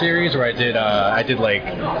Horror series, where I did like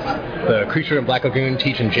the Creature in Black Lagoon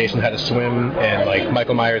teaching Jason how to swim, and like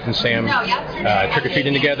Michael Myers and Sam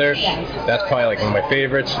trick-or-treating together. That's probably like one of my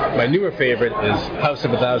favorites. My newer favorite is House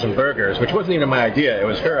of a Thousand Burgers, which wasn't even my idea. It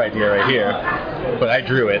was her idea right here, but I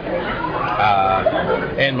drew it.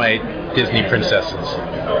 And my Disney princesses.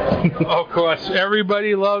 Of course,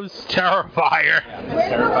 everybody loves Terrifier.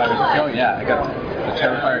 Terrifier. Oh yeah, I got the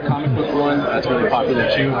Terrifier comic book one. That's really popular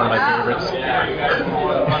too. One of my favorites.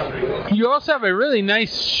 You also have a really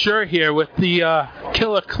nice shirt here with the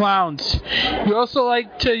Killer Clowns. You also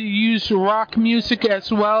like to use rock music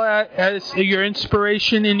as well as your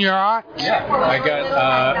inspiration in your art? Yeah,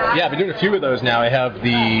 I've been doing a few of those now. I have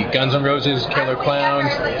the Guns N' Roses Killer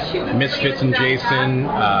Clowns, Misfits and Jason,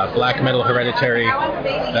 Black Metal Hereditary.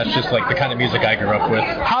 That's just like the kind of music I grew up with.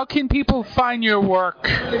 How can people find your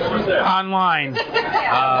work online?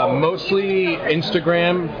 Mostly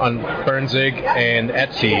Instagram on Bernzig and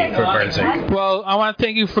Etsy for Bernzig. Well, I want to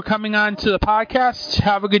thank you for coming on to the podcast.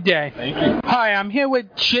 Have a good day. Thank you. Hi, I'm here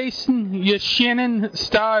with Jason Yashanin,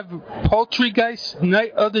 star of Poultrygeist,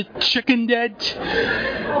 Night of the Chicken Dead,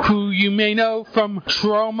 who you may know from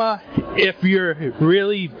Trauma, if you're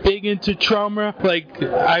really big into Trauma, like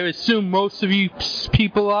I assume most of you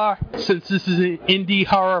people are, since this is an indie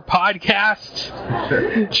horror podcast.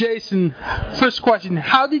 Jason, first question,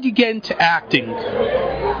 how did you get into acting?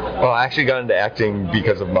 Well, I actually got into acting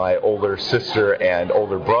because of my older sister and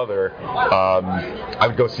older brother. I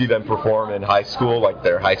would go see them perform in high school, like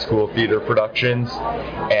their high school theater productions,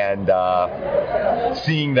 and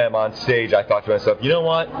seeing them on stage, I thought to myself, you know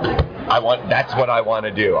what? that's what I want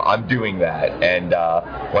to do. I'm doing that. And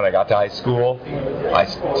when I got to high school, I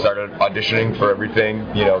started auditioning for everything,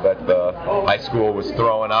 that the high school was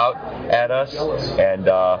throwing out at us, and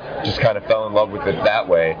just kind of fell in love with it that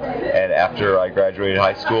way. And after I graduated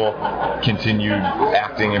high school, continued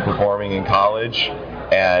acting and performing in college,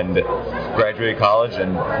 and graduated college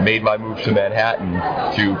and made my move to Manhattan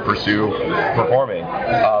to pursue performing.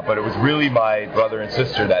 But it was really my brother and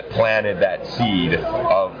sister that planted that seed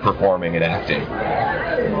of performing and acting.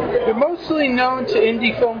 You're mostly known to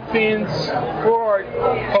indie film fans for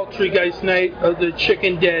Poultrygeist Night of the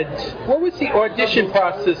Chicken Dead. What was the audition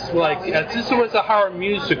process like, as this was a horror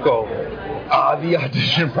musical? The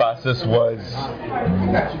audition process was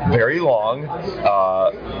very long,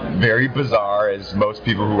 very bizarre, as most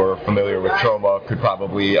people who are familiar with Troma could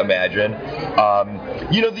probably imagine.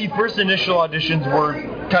 The first initial auditions were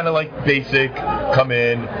kind of like basic, come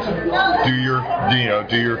in, do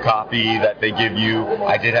your copy that they give you.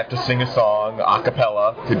 I did have to sing a song, a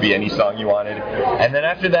cappella, could be any song you wanted. And then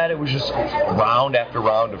after that, it was just round after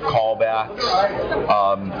round of callbacks.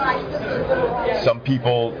 Some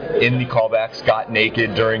people in the callbacks got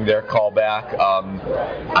naked during their callback.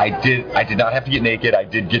 I did not have to get naked. I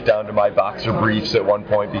did get down to my boxer briefs at one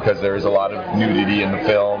point because there is a lot of nudity in the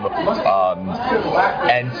film.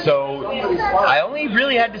 And so I only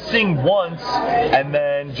really had to sing once, and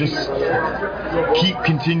then just keep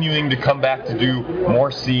continuing to come back to do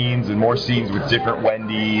more scenes with different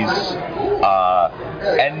Wendy's.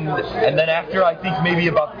 And then after, I think maybe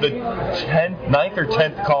about the 9th or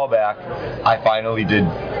 10th callback, I finally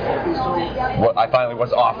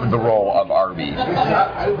was offered the role of Arby.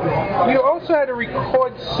 You also had to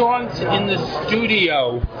record songs in the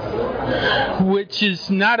studio, which is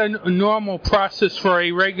not a normal process for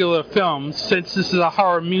a regular film, since this is a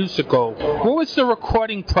horror musical. What was the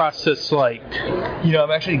recording process like?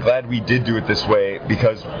 I'm actually glad we did do it this way,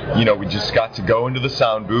 because, we just got to go into the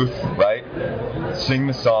sound booth, right? Sing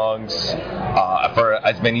the songs for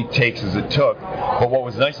as many takes as it took. But what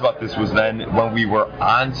was nice about this was then when we were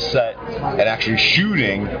on set and actually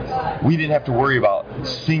shooting, we didn't have to worry about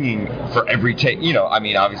singing for every take.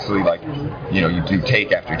 Obviously, you do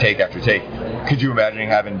take after take after take. Could you imagine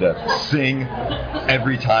having to sing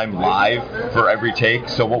every time live for every take?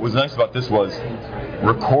 So what was nice about this was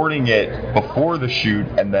recording it before the shoot,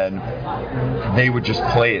 and then they would just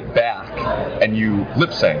play it back, and you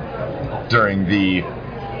lip sync during the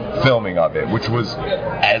filming of it, which was,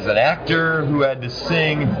 as an actor who had to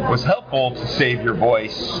sing, was helpful to save your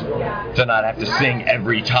voice, to not have to sing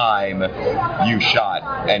every time you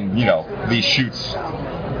shot. And these shoots,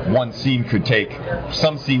 one scene could take,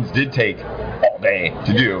 some scenes did take all day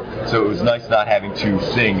to do, so it was nice not having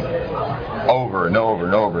to sing over and over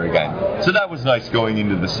and over again. So that was nice, going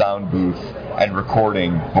into the sound booth and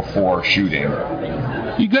recording before shooting.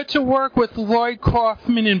 You got to work with Lloyd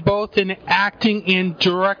Kaufman in both an acting and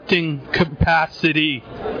directing capacity,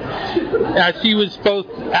 as he was both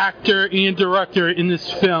actor and director in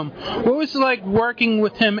this film. What was it like working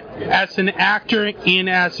with him as an actor and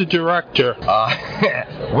as a director?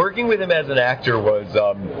 Working with him as an actor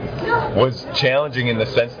was challenging in the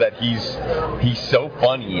sense that he's so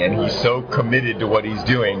funny and he's so committed to what he's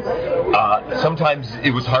doing. Sometimes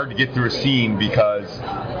it was hard to get through a scene because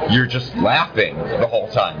you're just laughing the whole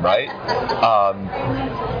time, right?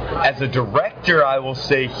 As a director, I will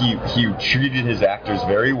say he treated his actors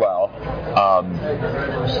very well.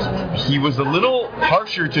 He was a little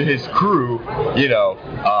harsher to his crew,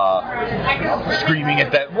 screaming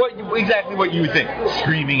at them. Exactly what you would think.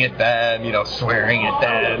 Screaming at them, swearing at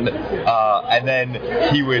them. And then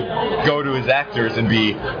he would go to his actors and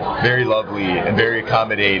be very lovely and very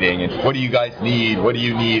accommodating. And what do you guys need? What do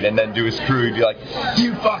you need? And then to his crew, he'd be like,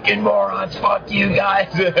 you fucking morons, fuck you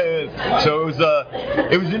guys. So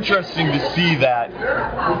it was interesting to see that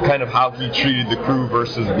kind of how he treated the crew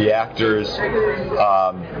versus the actors,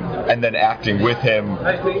 and then acting with him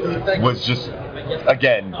was just,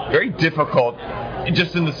 again, very difficult,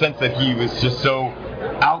 just in the sense that he was just so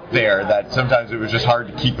out there that sometimes it was just hard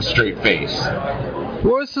to keep a straight face.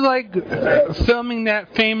 What was it like filming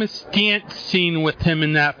that famous dance scene with him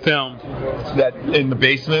in that film? That in the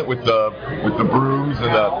basement with the brooms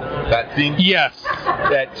and that scene? Yes.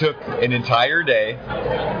 That took an entire day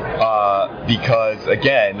because,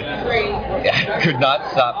 again, I could not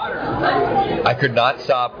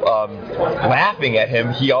stop laughing at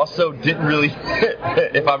him. He also didn't really,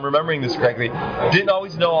 if I'm remembering this correctly, didn't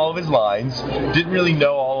always know all of his lines, didn't really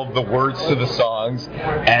know all of the words to the songs,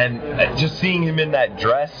 and just seeing him in that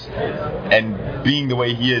dress and being the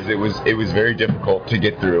way he is, it was very difficult to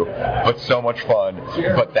get through, but so much fun.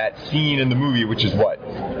 But that scene in the movie, which is what,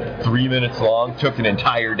 3 minutes long, took an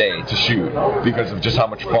entire day to shoot because of just how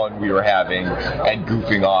much fun we were having and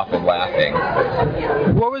goofing off and laughing.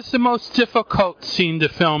 What was the most difficult scene to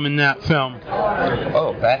film in that film?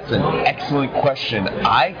 Oh, that's an excellent question.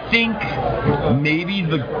 I think maybe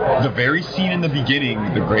the very scene in the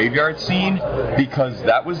beginning, the graveyard scene, because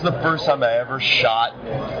that was the first time I ever shot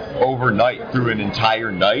overnight through an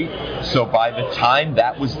entire night. So by the time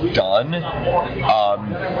that was done, I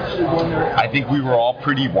think we were all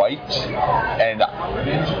pretty wiped, and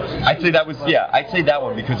I'd say that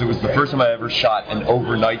one because it was the first time I ever shot an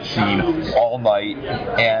overnight scene all night,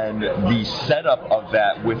 and the setup of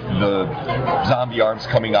that with the zombie arms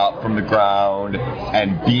coming out from the ground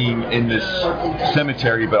and being in this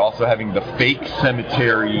cemetery, but also having the fake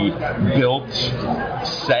cemetery built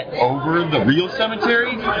set over the real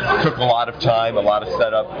cemetery took a lot of time, a lot of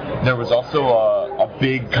setup. There was also a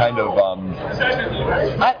big kind of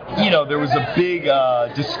there was a big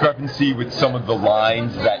discrepancy with some of the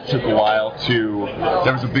lines that took a while to.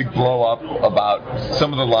 There was a big blow up about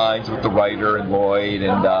some of the lines with the writer and Lloyd,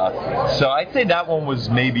 and so I'd say that one was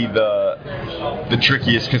maybe the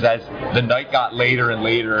trickiest, because as the night got later and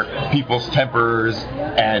later, people's tempers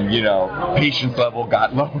and patience level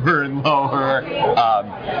got lower and lower.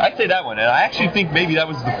 I'd say that one, and I actually think maybe that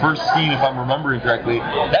was the first scene, if I'm remembering correctly.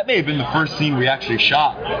 That may have been the first scene we actually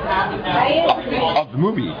shot of the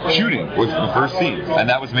movie. Shooting was the first scene, and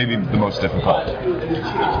that was maybe the most difficult.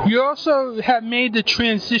 You also have made the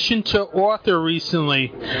transition to author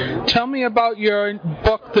recently. Tell me about your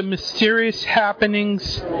book, The Mysterious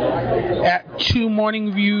Happenings at 2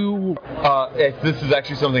 Morning View. This is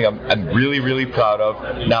actually something I'm really, really proud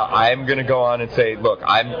of. Now, I'm going to go on and say, look,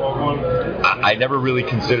 I never really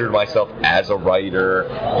considered myself as a writer,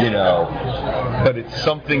 but it's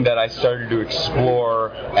something that I started to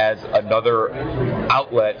explore as another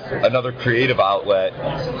outlet, another creative outlet,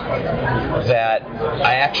 that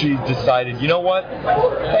I actually decided, you know what?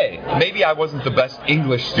 Hey, maybe I wasn't the best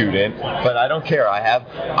English student, but I don't care. I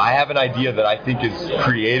have an idea that I think is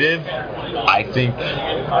creative. I think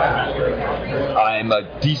I'm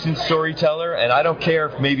a decent storyteller, and I don't care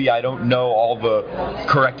if maybe I don't know all the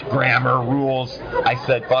correct grammar rules. I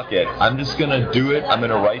said, fuck it. I'm just going to do it. I'm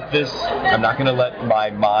going to write this. I'm not going to let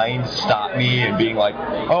my mind stop me and being like,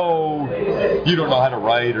 oh, you don't know how to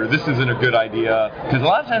write, or this isn't a good idea. Because a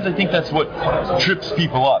lot of times I think that's what trips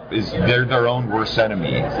people up, is they're their own worst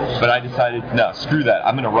enemy. But I decided, no, screw that.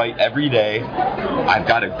 I'm going to write every day. I've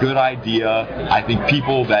got a good idea. I think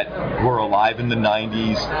people that were alive in the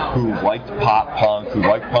 90s who liked pop punk, who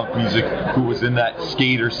liked punk music, who was in that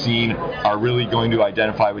skater scene are really going to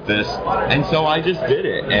identify with this. And so I just did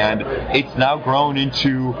it. And it's now grown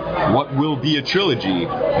into what will be a trilogy.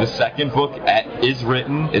 The second book is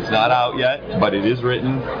written. It's not out yet, but it is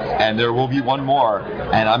written. And there will be one more.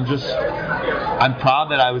 And I'm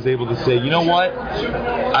proud that I was able to say, you know what?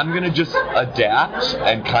 I'm going to just adapt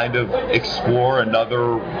and kind of explore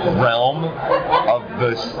another realm of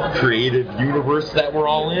this creative universe that we're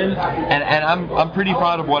all in. And I'm pretty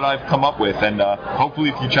proud of what I've come up with. And hopefully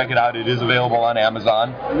if you check it out, it is available on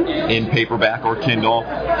Amazon in paperback or Kindle.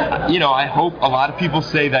 I hope a lot of people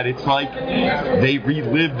say that it's like they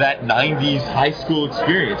relived that 90s high school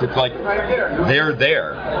experience. It's like they're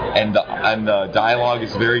there. And the dialogue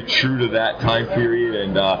is very true to that time period,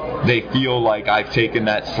 and they feel like I've taken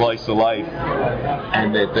that slice of life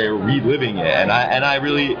and that they're reliving it. And I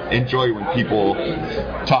really enjoy when people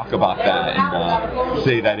talk about that and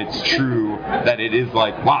say that it's true, that it is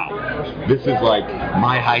like, wow, this is like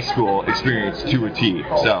my high school experience to a T.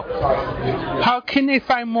 So, how can they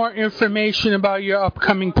find more information about your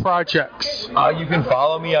upcoming projects? You can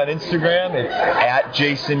follow me on Instagram. It's at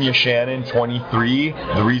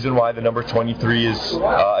JasonYashanin23. The reason why the number 23 is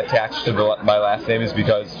attached to my last name is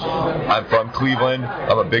because I'm from Cleveland.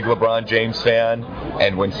 I'm a big LeBron James fan,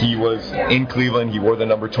 and when he was in Cleveland, he wore the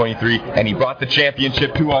number 23, and he brought the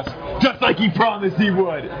championship to us just like he promised he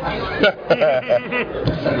would.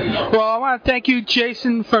 Well, I want to thank you,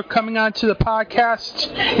 Jason, for coming on to the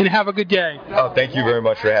podcast, and have a good day. Oh, thank you very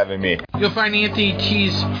much for having me. You'll find Anthony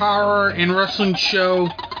T's Horror and Wrestling Show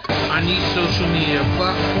on these social media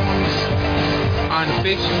platforms: on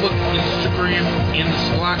Facebook, Instagram, and the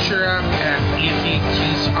Slasher app at Anthony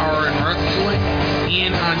T's Horror and Wrestling,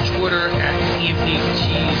 and on Twitter at Anthony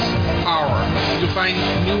T's Horror. You'll find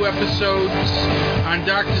new episodes on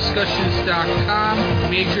DarkDiscussions.com,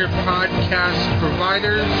 major podcast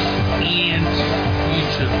providers, and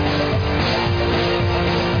YouTube.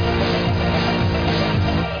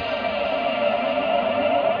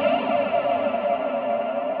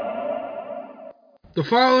 The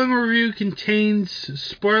following review contains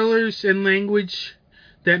spoilers and language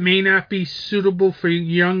that may not be suitable for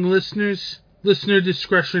young listeners. Listener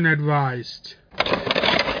discretion advised.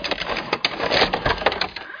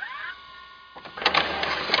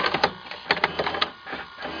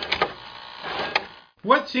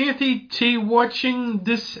 What's Anthony T watching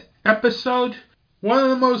this episode? One of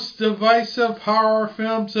the most divisive horror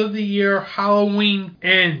films of the year, Halloween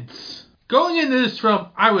Ends. Going into this film,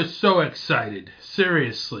 I was so excited,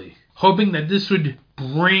 seriously, hoping that this would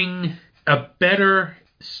bring a better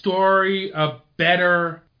story, a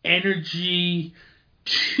better energy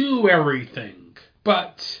to everything.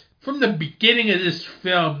 But from the beginning of this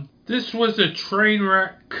film, this was a train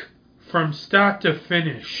wreck from start to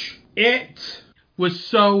finish. It was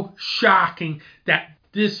so shocking that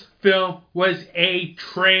this film was a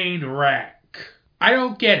train wreck. I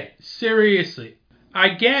don't get it. Seriously. I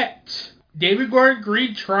get David Gordon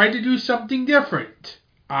Green tried to do something different.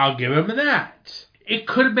 I'll give him that. It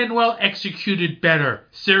could have been well executed better.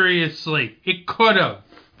 Seriously. It could have.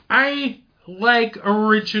 I like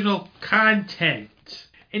original content.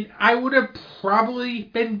 And I would have probably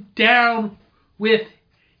been down with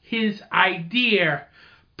his idea,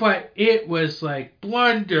 but it was like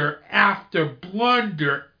blunder after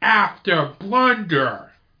blunder after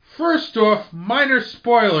blunder. First off, minor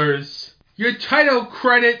spoilers. Your title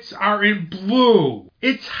credits are in blue.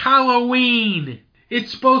 It's Halloween.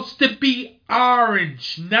 It's supposed to be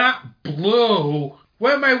orange, not blue.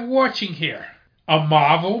 What am I watching here? A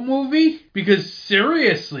Marvel movie? Because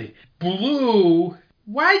seriously, blue...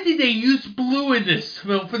 Why did they use blue in this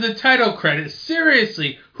film for the title credits?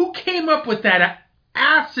 Seriously, who came up with that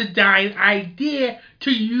acidine idea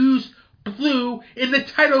to use blue in the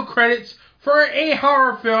title credits for a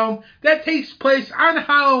horror film that takes place on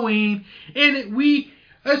Halloween, and we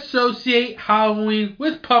associate Halloween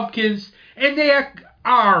with pumpkins and they are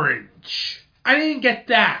orange? I didn't get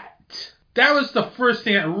that. That was the first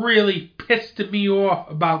thing that really pissed me off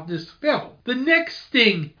about this film. The next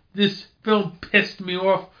thing this film pissed me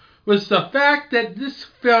off was the fact that this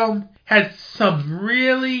film had some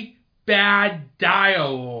really bad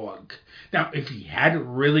dialogue. Now, if he had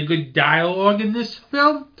really good dialogue in this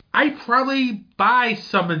film, I'd probably buy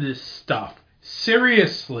some of this stuff.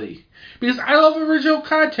 Seriously. Because I love original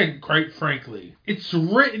content, quite frankly. It's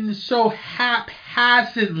written so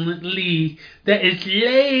haphazardly that it's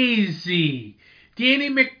lazy. Danny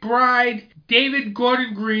McBride, David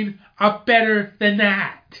Gordon Green are better than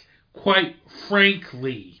that, quite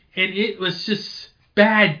frankly. And it was just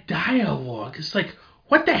bad dialogue. It's like,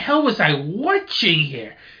 what the hell was I watching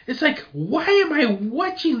here? It's like, why am I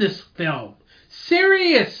watching this film?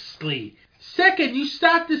 Seriously. Second, you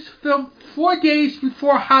start this film 4 days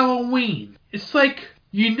before Halloween. It's like,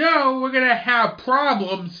 you know we're going to have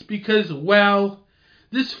problems because, well,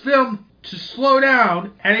 this film to slow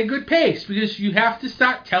down at a good pace because you have to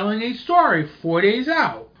start telling a story 4 days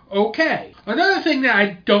out. Okay. Another thing that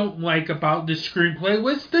I don't like about this screenplay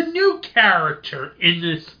was the new character in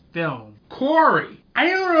this film, Corey. I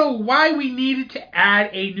don't know why we needed to add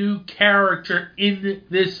a new character in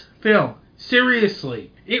this film.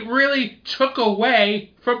 Seriously. It really took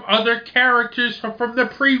away from other characters from the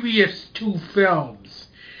previous two films.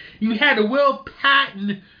 You had Will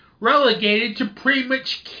Patton relegated to pretty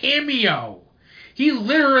much cameo. He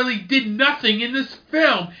literally did nothing in this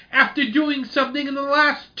film after doing something in the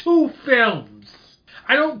last two films.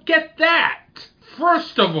 I don't get that,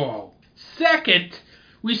 first of all. Second,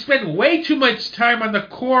 we spent way too much time on the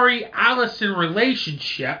Corey-Allison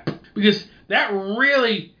relationship because that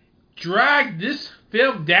really dragged this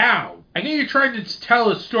film down. I know you're trying to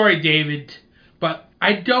tell a story, David, but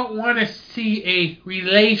I don't want to see a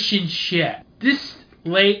relationship this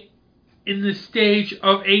late in the stage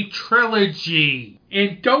of a trilogy.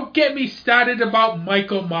 And don't get me started about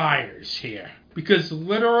Michael Myers here, because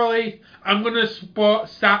literally I'm going to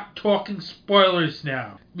stop talking spoilers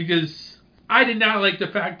now, because I did not like the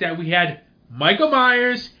fact that we had Michael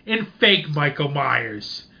Myers and fake Michael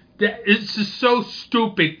Myers. That it's just so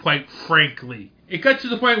stupid, quite frankly. It got to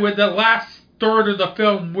the point where the last third of the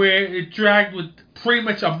film where it dragged with pretty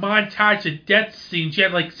much a montage of death scenes. You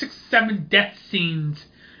had like 6-7 death scenes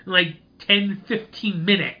in like 10-15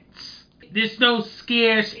 minutes. There's no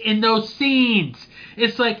scares in those scenes.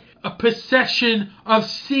 It's like a procession of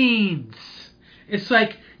scenes. It's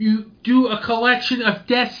like you do a collection of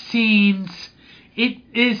death scenes. It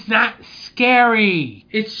is not scary.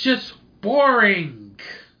 It's just boring.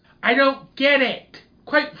 I don't get it.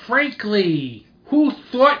 Quite frankly, who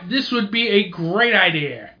thought this would be a great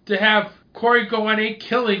idea to have Corey go on a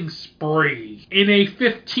killing spree in a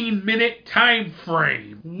 15-minute time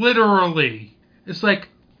frame? Literally. It's like,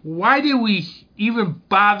 why did we even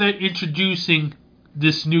bother introducing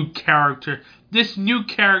this new character. This new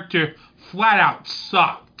character flat out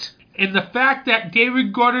sucked. And the fact that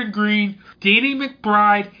David Gordon Green, Danny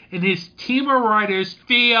McBride, and his team of writers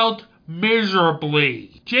failed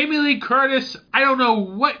miserably. Jamie Lee Curtis, I don't know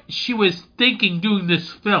what she was thinking doing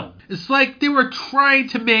this film. It's like they were trying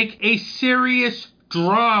to make a serious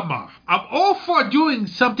drama. I'm all for doing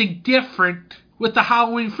something different with the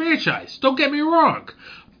Halloween franchise. Don't get me wrong.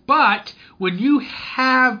 But when you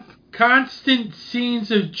have constant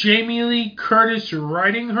scenes of Jamie Lee Curtis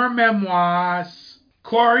writing her memoirs,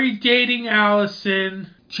 Corey dating Allison,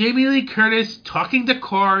 Jamie Lee Curtis talking to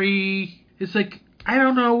Corey, it's like, I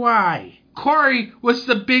don't know why. Corey was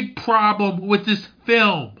the big problem with this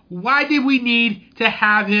film. Why did we need to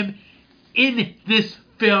have him in this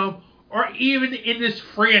film or even in this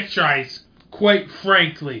franchise, quite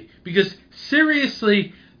frankly? Because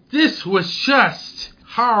seriously, this was just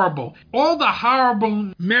horrible. All the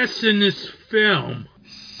horrible mess in this film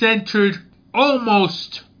centered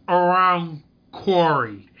almost around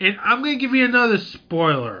Corey. And I'm going to give you another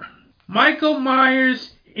spoiler. Michael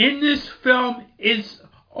Myers in this film is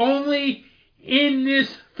only in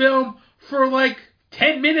this film for like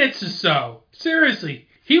 10 minutes or so. Seriously,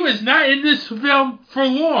 he was not in this film for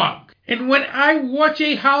long. And when I watch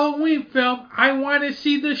a Halloween film, I want to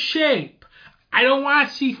see the shape. I don't want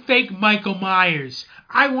to see fake Michael Myers.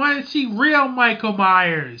 I want to see real Michael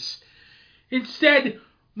Myers. Instead,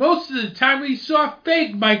 most of the time we saw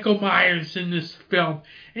fake Michael Myers in this film.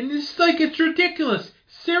 And it's like, it's ridiculous.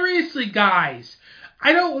 Seriously, guys.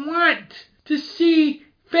 I don't want to see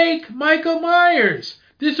fake Michael Myers.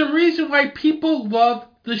 There's a reason why people love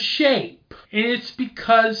The Shape. And it's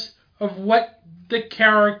because of what the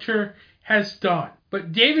character has done.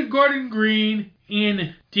 But David Gordon Green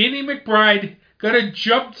and Danny McBride got a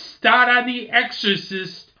jump start on The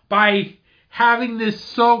Exorcist by having this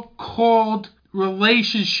so-called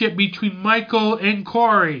relationship between Michael and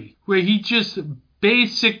Corey, where he just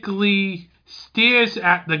basically stares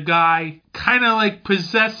at the guy, kind of like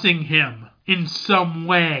possessing him in some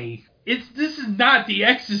way. This is not The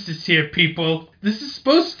Exorcist here, people. This is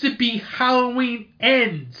supposed to be Halloween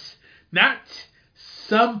Ends, not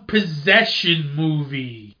some possession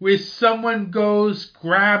movie where someone goes,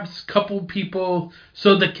 grabs a couple people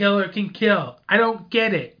so the killer can kill. I don't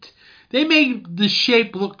get it. They made The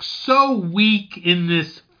Shape look so weak in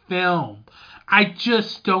this film. I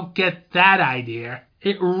just don't get that idea.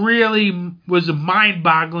 It really was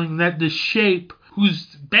mind-boggling that The Shape, who's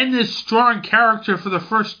been this strong character for the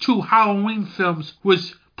first two Halloween films,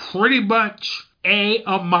 was pretty much A,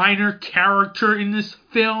 minor character in this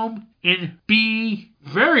film, and B,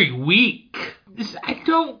 very weak. I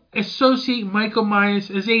don't associate Michael Myers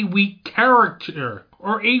as a weak character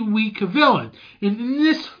or a weak villain. And in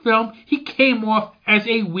this film, he came off as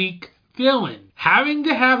a weak villain, having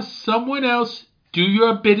to have someone else do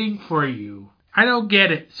your bidding for you. I don't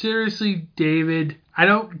get it. Seriously, David. I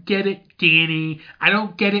don't get it, Danny. I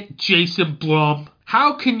don't get it, Jason Blum.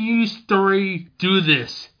 How can you three do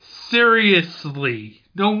this? Seriously.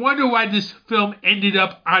 No wonder why this film ended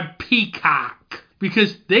up on Peacock.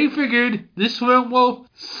 Because they figured this film will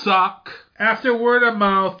suck after word of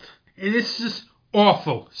mouth. And it's just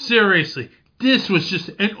awful. Seriously. This was just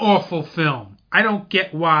an awful film. I don't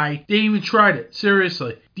get why they even tried it.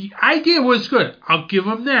 Seriously. The idea was good. I'll give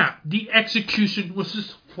them that. The execution was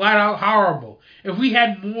just flat out horrible. If we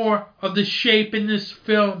had more of The Shape in this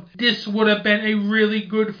film, this would have been a really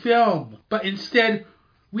good film. But instead,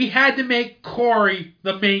 we had to make Corey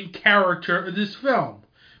the main character of this film.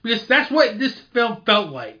 Because that's what this film felt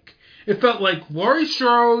like. It felt like Laurie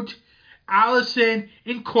Strode, Allison,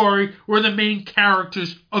 and Corey were the main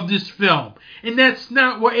characters of this film. And that's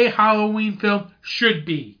not what a Halloween film should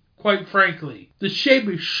be, quite frankly. The Shape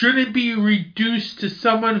shouldn't be reduced to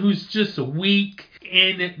someone who's just weak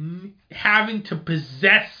and having to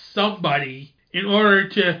possess somebody in order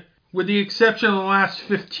to, with the exception of the last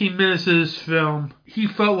 15 minutes of this film, he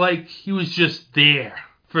felt like he was just there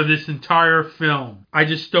for this entire film. I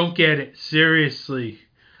just don't get it, seriously.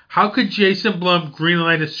 How could Jason Blum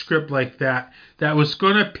greenlight a script like that was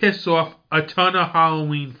going to piss off a ton of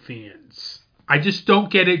Halloween fans? I just don't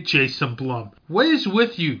get it, Jason Blum. What is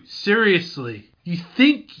with you? Seriously. You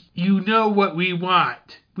think you know what we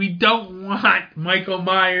want. We don't want Michael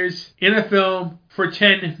Myers in a film for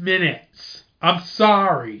 10 minutes. I'm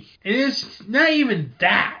sorry. And it's not even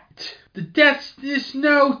that. The deaths, there's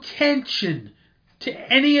no tension to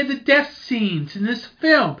any of the death scenes in this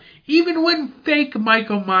film. Even when fake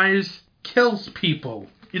Michael Myers kills people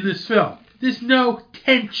in this film, there's no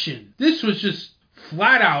tension. This was just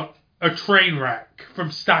flat out a train wreck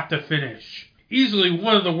from start to finish. easily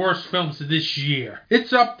one of the worst films of this year.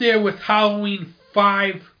 It's up there with Halloween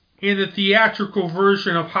 5 and the theatrical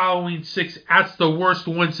version of Halloween 6 as the worst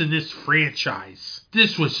ones in this franchise.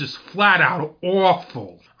 This was just flat out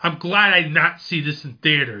awful. I'm glad I did not see this in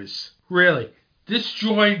theaters. Really. This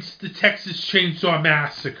joins the Texas Chainsaw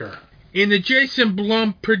Massacre and the Jason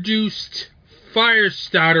Blum produced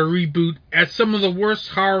Firestarter reboot as some of the worst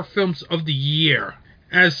horror films of the year.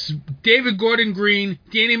 As David Gordon Green,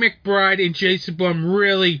 Danny McBride, and Jason Blum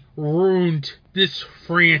really ruined this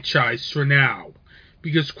franchise for now.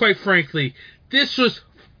 Because quite frankly, this was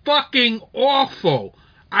fucking awful.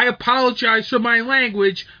 I apologize for my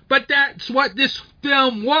language, but that's what this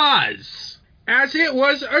film was. As it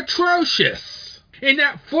was atrocious. And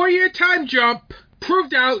that 4-year time jump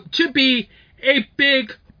proved out to be a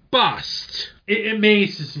big bust. It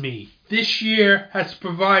amazes me. This year has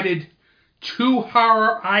provided 2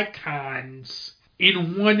 horror icons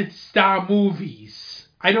in 1-star movies.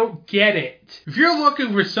 I don't get it. If you're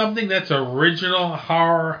looking for something that's original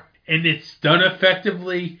horror and it's done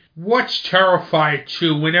effectively, watch Terrifier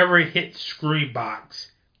 2 whenever it hits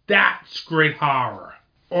Screenbox. That's great horror.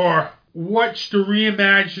 Or watch the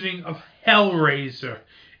reimagining of Hellraiser,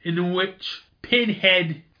 in which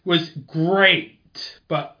Pinhead was great.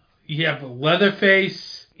 But you have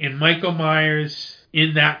Leatherface and Michael Myers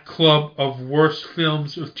in that club of worst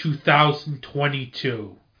films of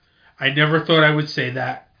 2022. I never thought I would say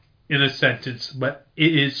that in a sentence, but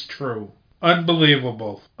it is true.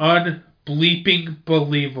 Unbelievable. Unbleeping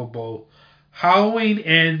believable. Halloween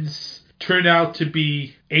Ends turned out to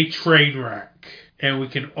be a train wreck. And we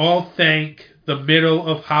can all thank the middle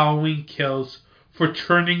of Halloween Kills for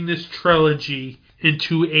turning this trilogy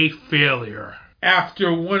into a failure.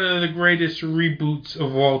 After one of the greatest reboots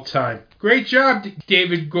of all time. Great job,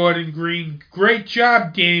 David Gordon Green. Great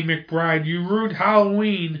job, Danny McBride. You ruined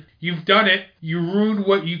Halloween. You've done it. You ruined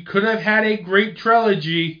what you could have had a great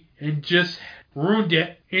trilogy and just ruined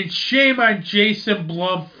it. And shame on Jason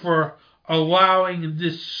Blum for allowing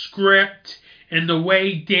this script and the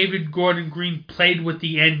way David Gordon Green played with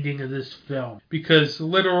the ending of this film. Because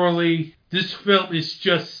literally, this film is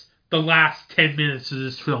just the last 10 minutes of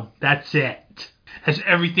this film. That's it. As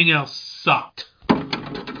everything else sucked.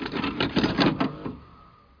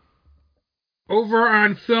 Over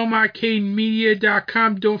on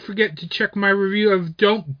FilmArcadeMedia.com, don't forget to check my review of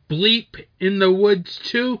Don't Bleep in the Woods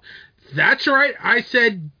 2. That's right, I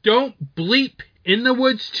said Don't Bleep in the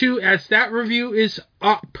Woods 2, as that review is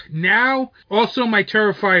up now. Also, my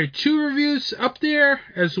Terrifier 2 review's up there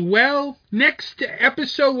as well. Next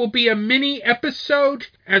episode will be a mini episode,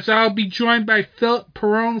 as I'll be joined by Philip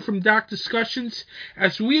Perrone from Dark Discussions,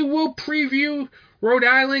 as we will preview Rhode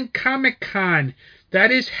Island Comic Con.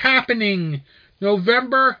 That is happening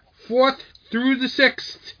November 4th through the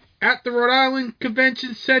 6th at the Rhode Island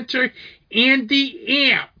Convention Center and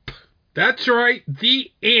the AMP. That's right,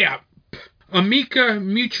 the AMP. Amica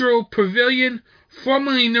Mutual Pavilion,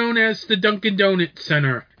 formerly known as the Dunkin' Donuts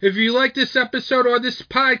Center. If you like this episode or this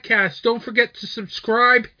podcast, don't forget to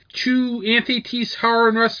subscribe to Anthony T's Horror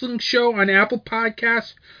and Wrestling Show on Apple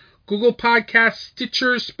Podcasts, Google Podcasts,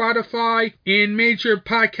 Stitcher, Spotify, and major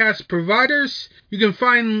podcast providers. You can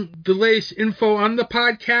find the latest info on the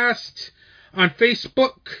podcast on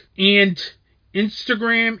Facebook and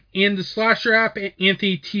Instagram and the Slasher app at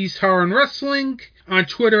Anthony T's Horror and Wrestling, on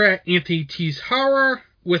Twitter at Anthony T's Horror.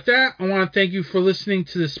 With that, I want to thank you for listening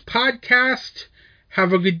to this podcast.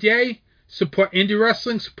 Have a good day. Support indie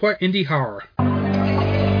wrestling, support indie horror.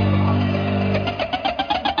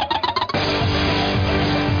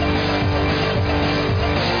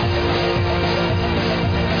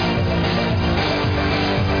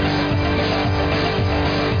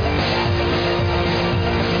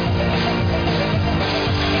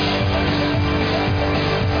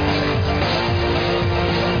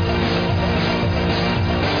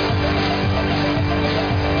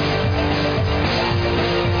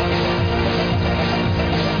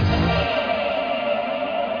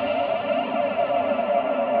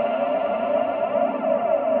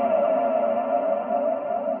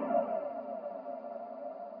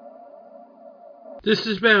 This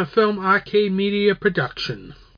has been a Film Arcade Media production.